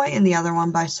Jennifer Hoy and the other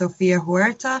one by Sofia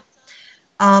Huerta.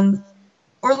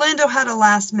 Orlando had a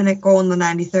last-minute goal in the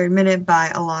 93rd minute by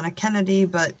Alana Kennedy,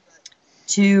 but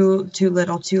too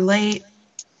little too late.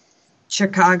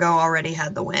 Chicago already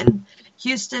had the win.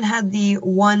 Houston had the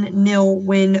 1-0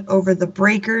 win over the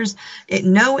Breakers.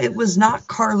 It was not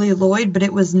Carly Lloyd, but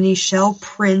it was Nichelle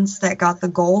Prince that got the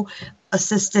goal,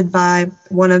 assisted by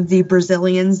one of the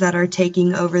Brazilians that are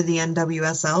taking over the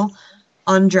NWSL,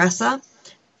 Andressa.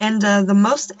 And the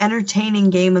most entertaining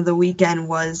game of the weekend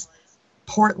was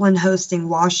Portland hosting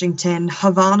Washington.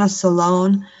 Havana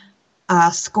Salon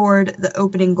scored the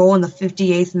opening goal in the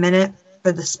 58th minute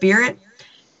for the Spirit.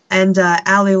 And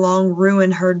Allie Long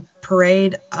ruined her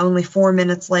parade only 4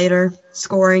 minutes later,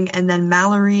 scoring. And then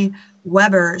Mallory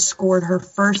Weber scored her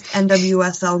first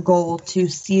NWSL goal to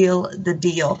seal the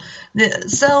deal.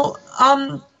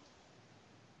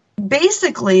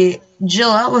 Basically,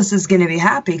 Jill Ellis is going to be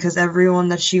happy because everyone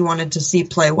that she wanted to see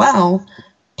play well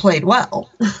played well.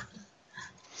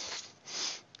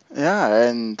 Yeah,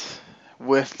 and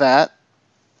with that,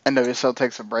 NWSL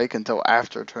takes a break until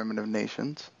after Tournament of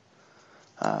Nations.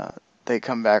 They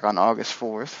come back on August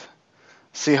 4th.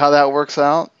 See how that works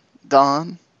out,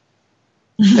 Dawn?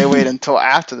 They wait until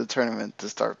after the tournament to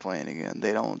start playing again.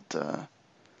 They don't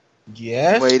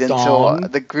wait until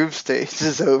the group stage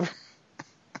is over.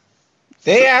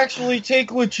 They actually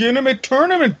take legitimate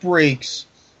tournament breaks,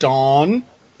 Dawn.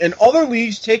 And other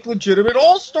leagues take legitimate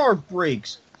all-star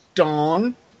breaks,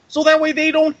 Dawn. So that way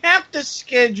they don't have to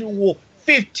schedule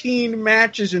 15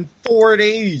 matches in 4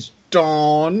 days,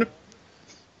 Dawn.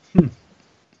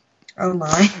 Oh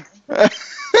my.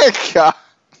 God.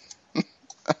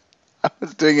 I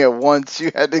was doing it once.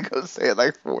 You had to go say it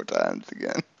like 4 times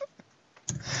again.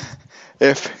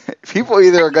 If people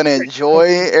either are going to enjoy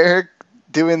Eric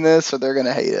doing this or they're going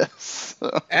to hate us.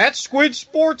 So. At Squid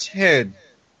Sports Head.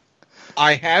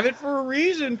 I have it for a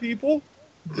reason, people.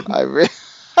 I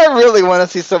really want to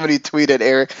see somebody tweet at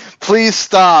Eric. Please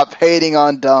stop hating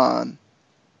on Don.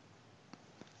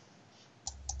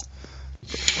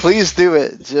 Please do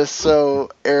it, just so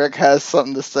Eric has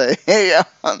something to say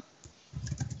on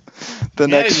the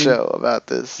next show about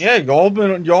this. Yeah, y'all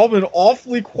been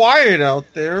awfully quiet out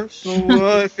there. So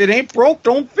if it ain't broke,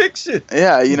 don't fix it.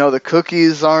 Yeah, the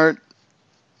cookies aren't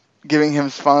giving him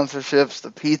sponsorships.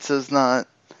 The pizza's not.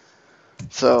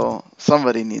 So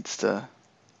somebody needs to.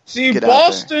 See,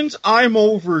 Boston's I'm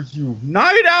over you.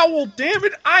 Night Owl, damn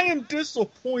it, I am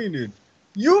disappointed.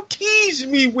 You tease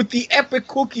me with the epic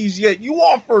cookies, yet you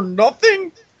offer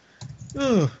nothing?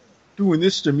 Ugh, doing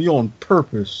this to me on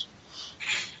purpose.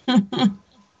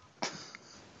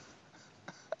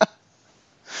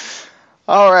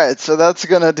 All right, so that's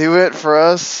going to do it for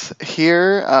us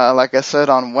here. Like I said,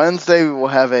 on Wednesday, we will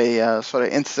have a sort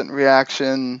of instant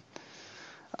reaction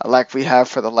like we have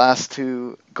for the last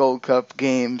 2 Gold Cup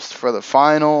games for the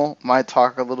final. Might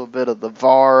talk a little bit of the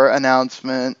VAR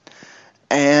announcement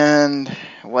and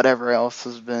whatever else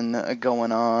has been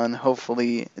going on.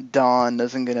 Hopefully Don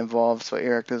doesn't get involved so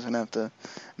Eric doesn't have to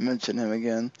mention him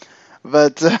again.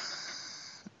 But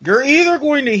you're either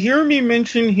going to hear me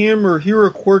mention him or hear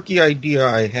a quirky idea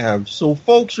I have. So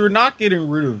folks, you're not getting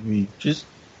rid of me. Just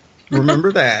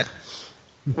remember that.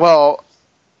 Well,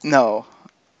 no.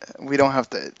 We don't have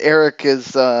to. Eric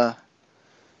is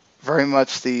very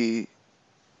much the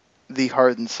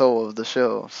heart and soul of the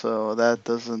show, so that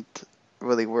doesn't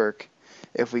really work.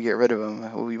 If we get rid of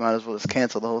him, we might as well just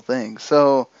cancel the whole thing.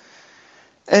 So,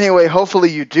 anyway,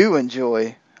 hopefully you do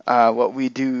enjoy what we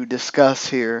do discuss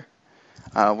here,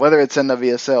 whether it's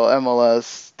NWSL,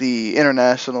 MLS, the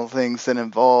international things that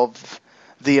involve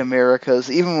the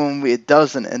Americas. Even when it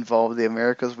doesn't involve the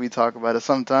Americas, we talk about it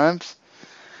sometimes.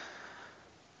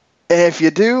 And if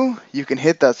you do, you can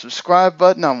hit that subscribe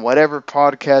button on whatever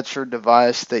podcatcher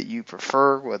device that you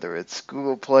prefer, whether it's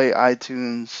Google Play,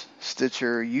 iTunes,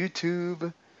 Stitcher,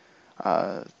 YouTube.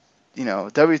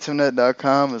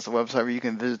 WTMnet.com is the website where you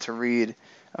can visit to read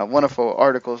wonderful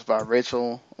articles by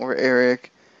Rachel or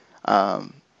Eric. Hey,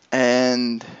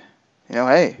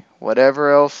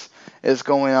 whatever else is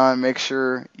going on, make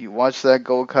sure you watch that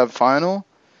Gold Cup final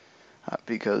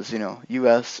because,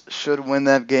 U.S. should win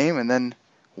that game and then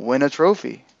win a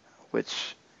trophy,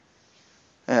 which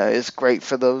is great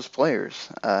for those players.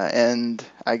 And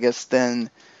I guess then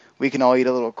we can all eat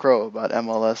a little crow about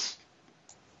MLS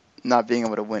not being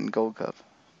able to win Gold Cup.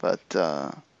 But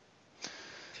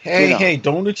Hey,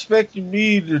 don't expect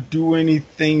me to do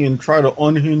anything and try to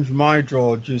unhinge my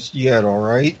jaw just yet,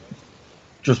 alright?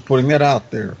 Just putting that out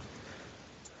there.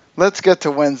 Let's get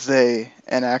to Wednesday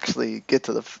and actually get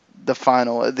to the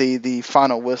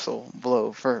final whistle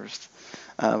blow first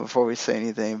before we say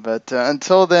anything. But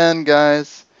until then,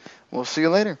 guys, we'll see you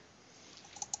later.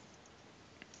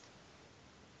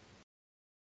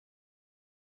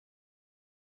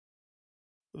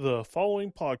 The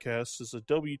following podcast is a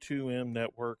W2M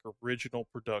Network original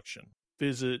production.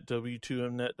 Visit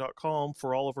W2Mnet.com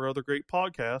for all of our other great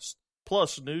podcasts,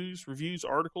 plus news, reviews,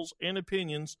 articles, and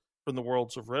opinions from the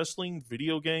worlds of wrestling,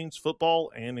 video games,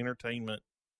 football, and entertainment.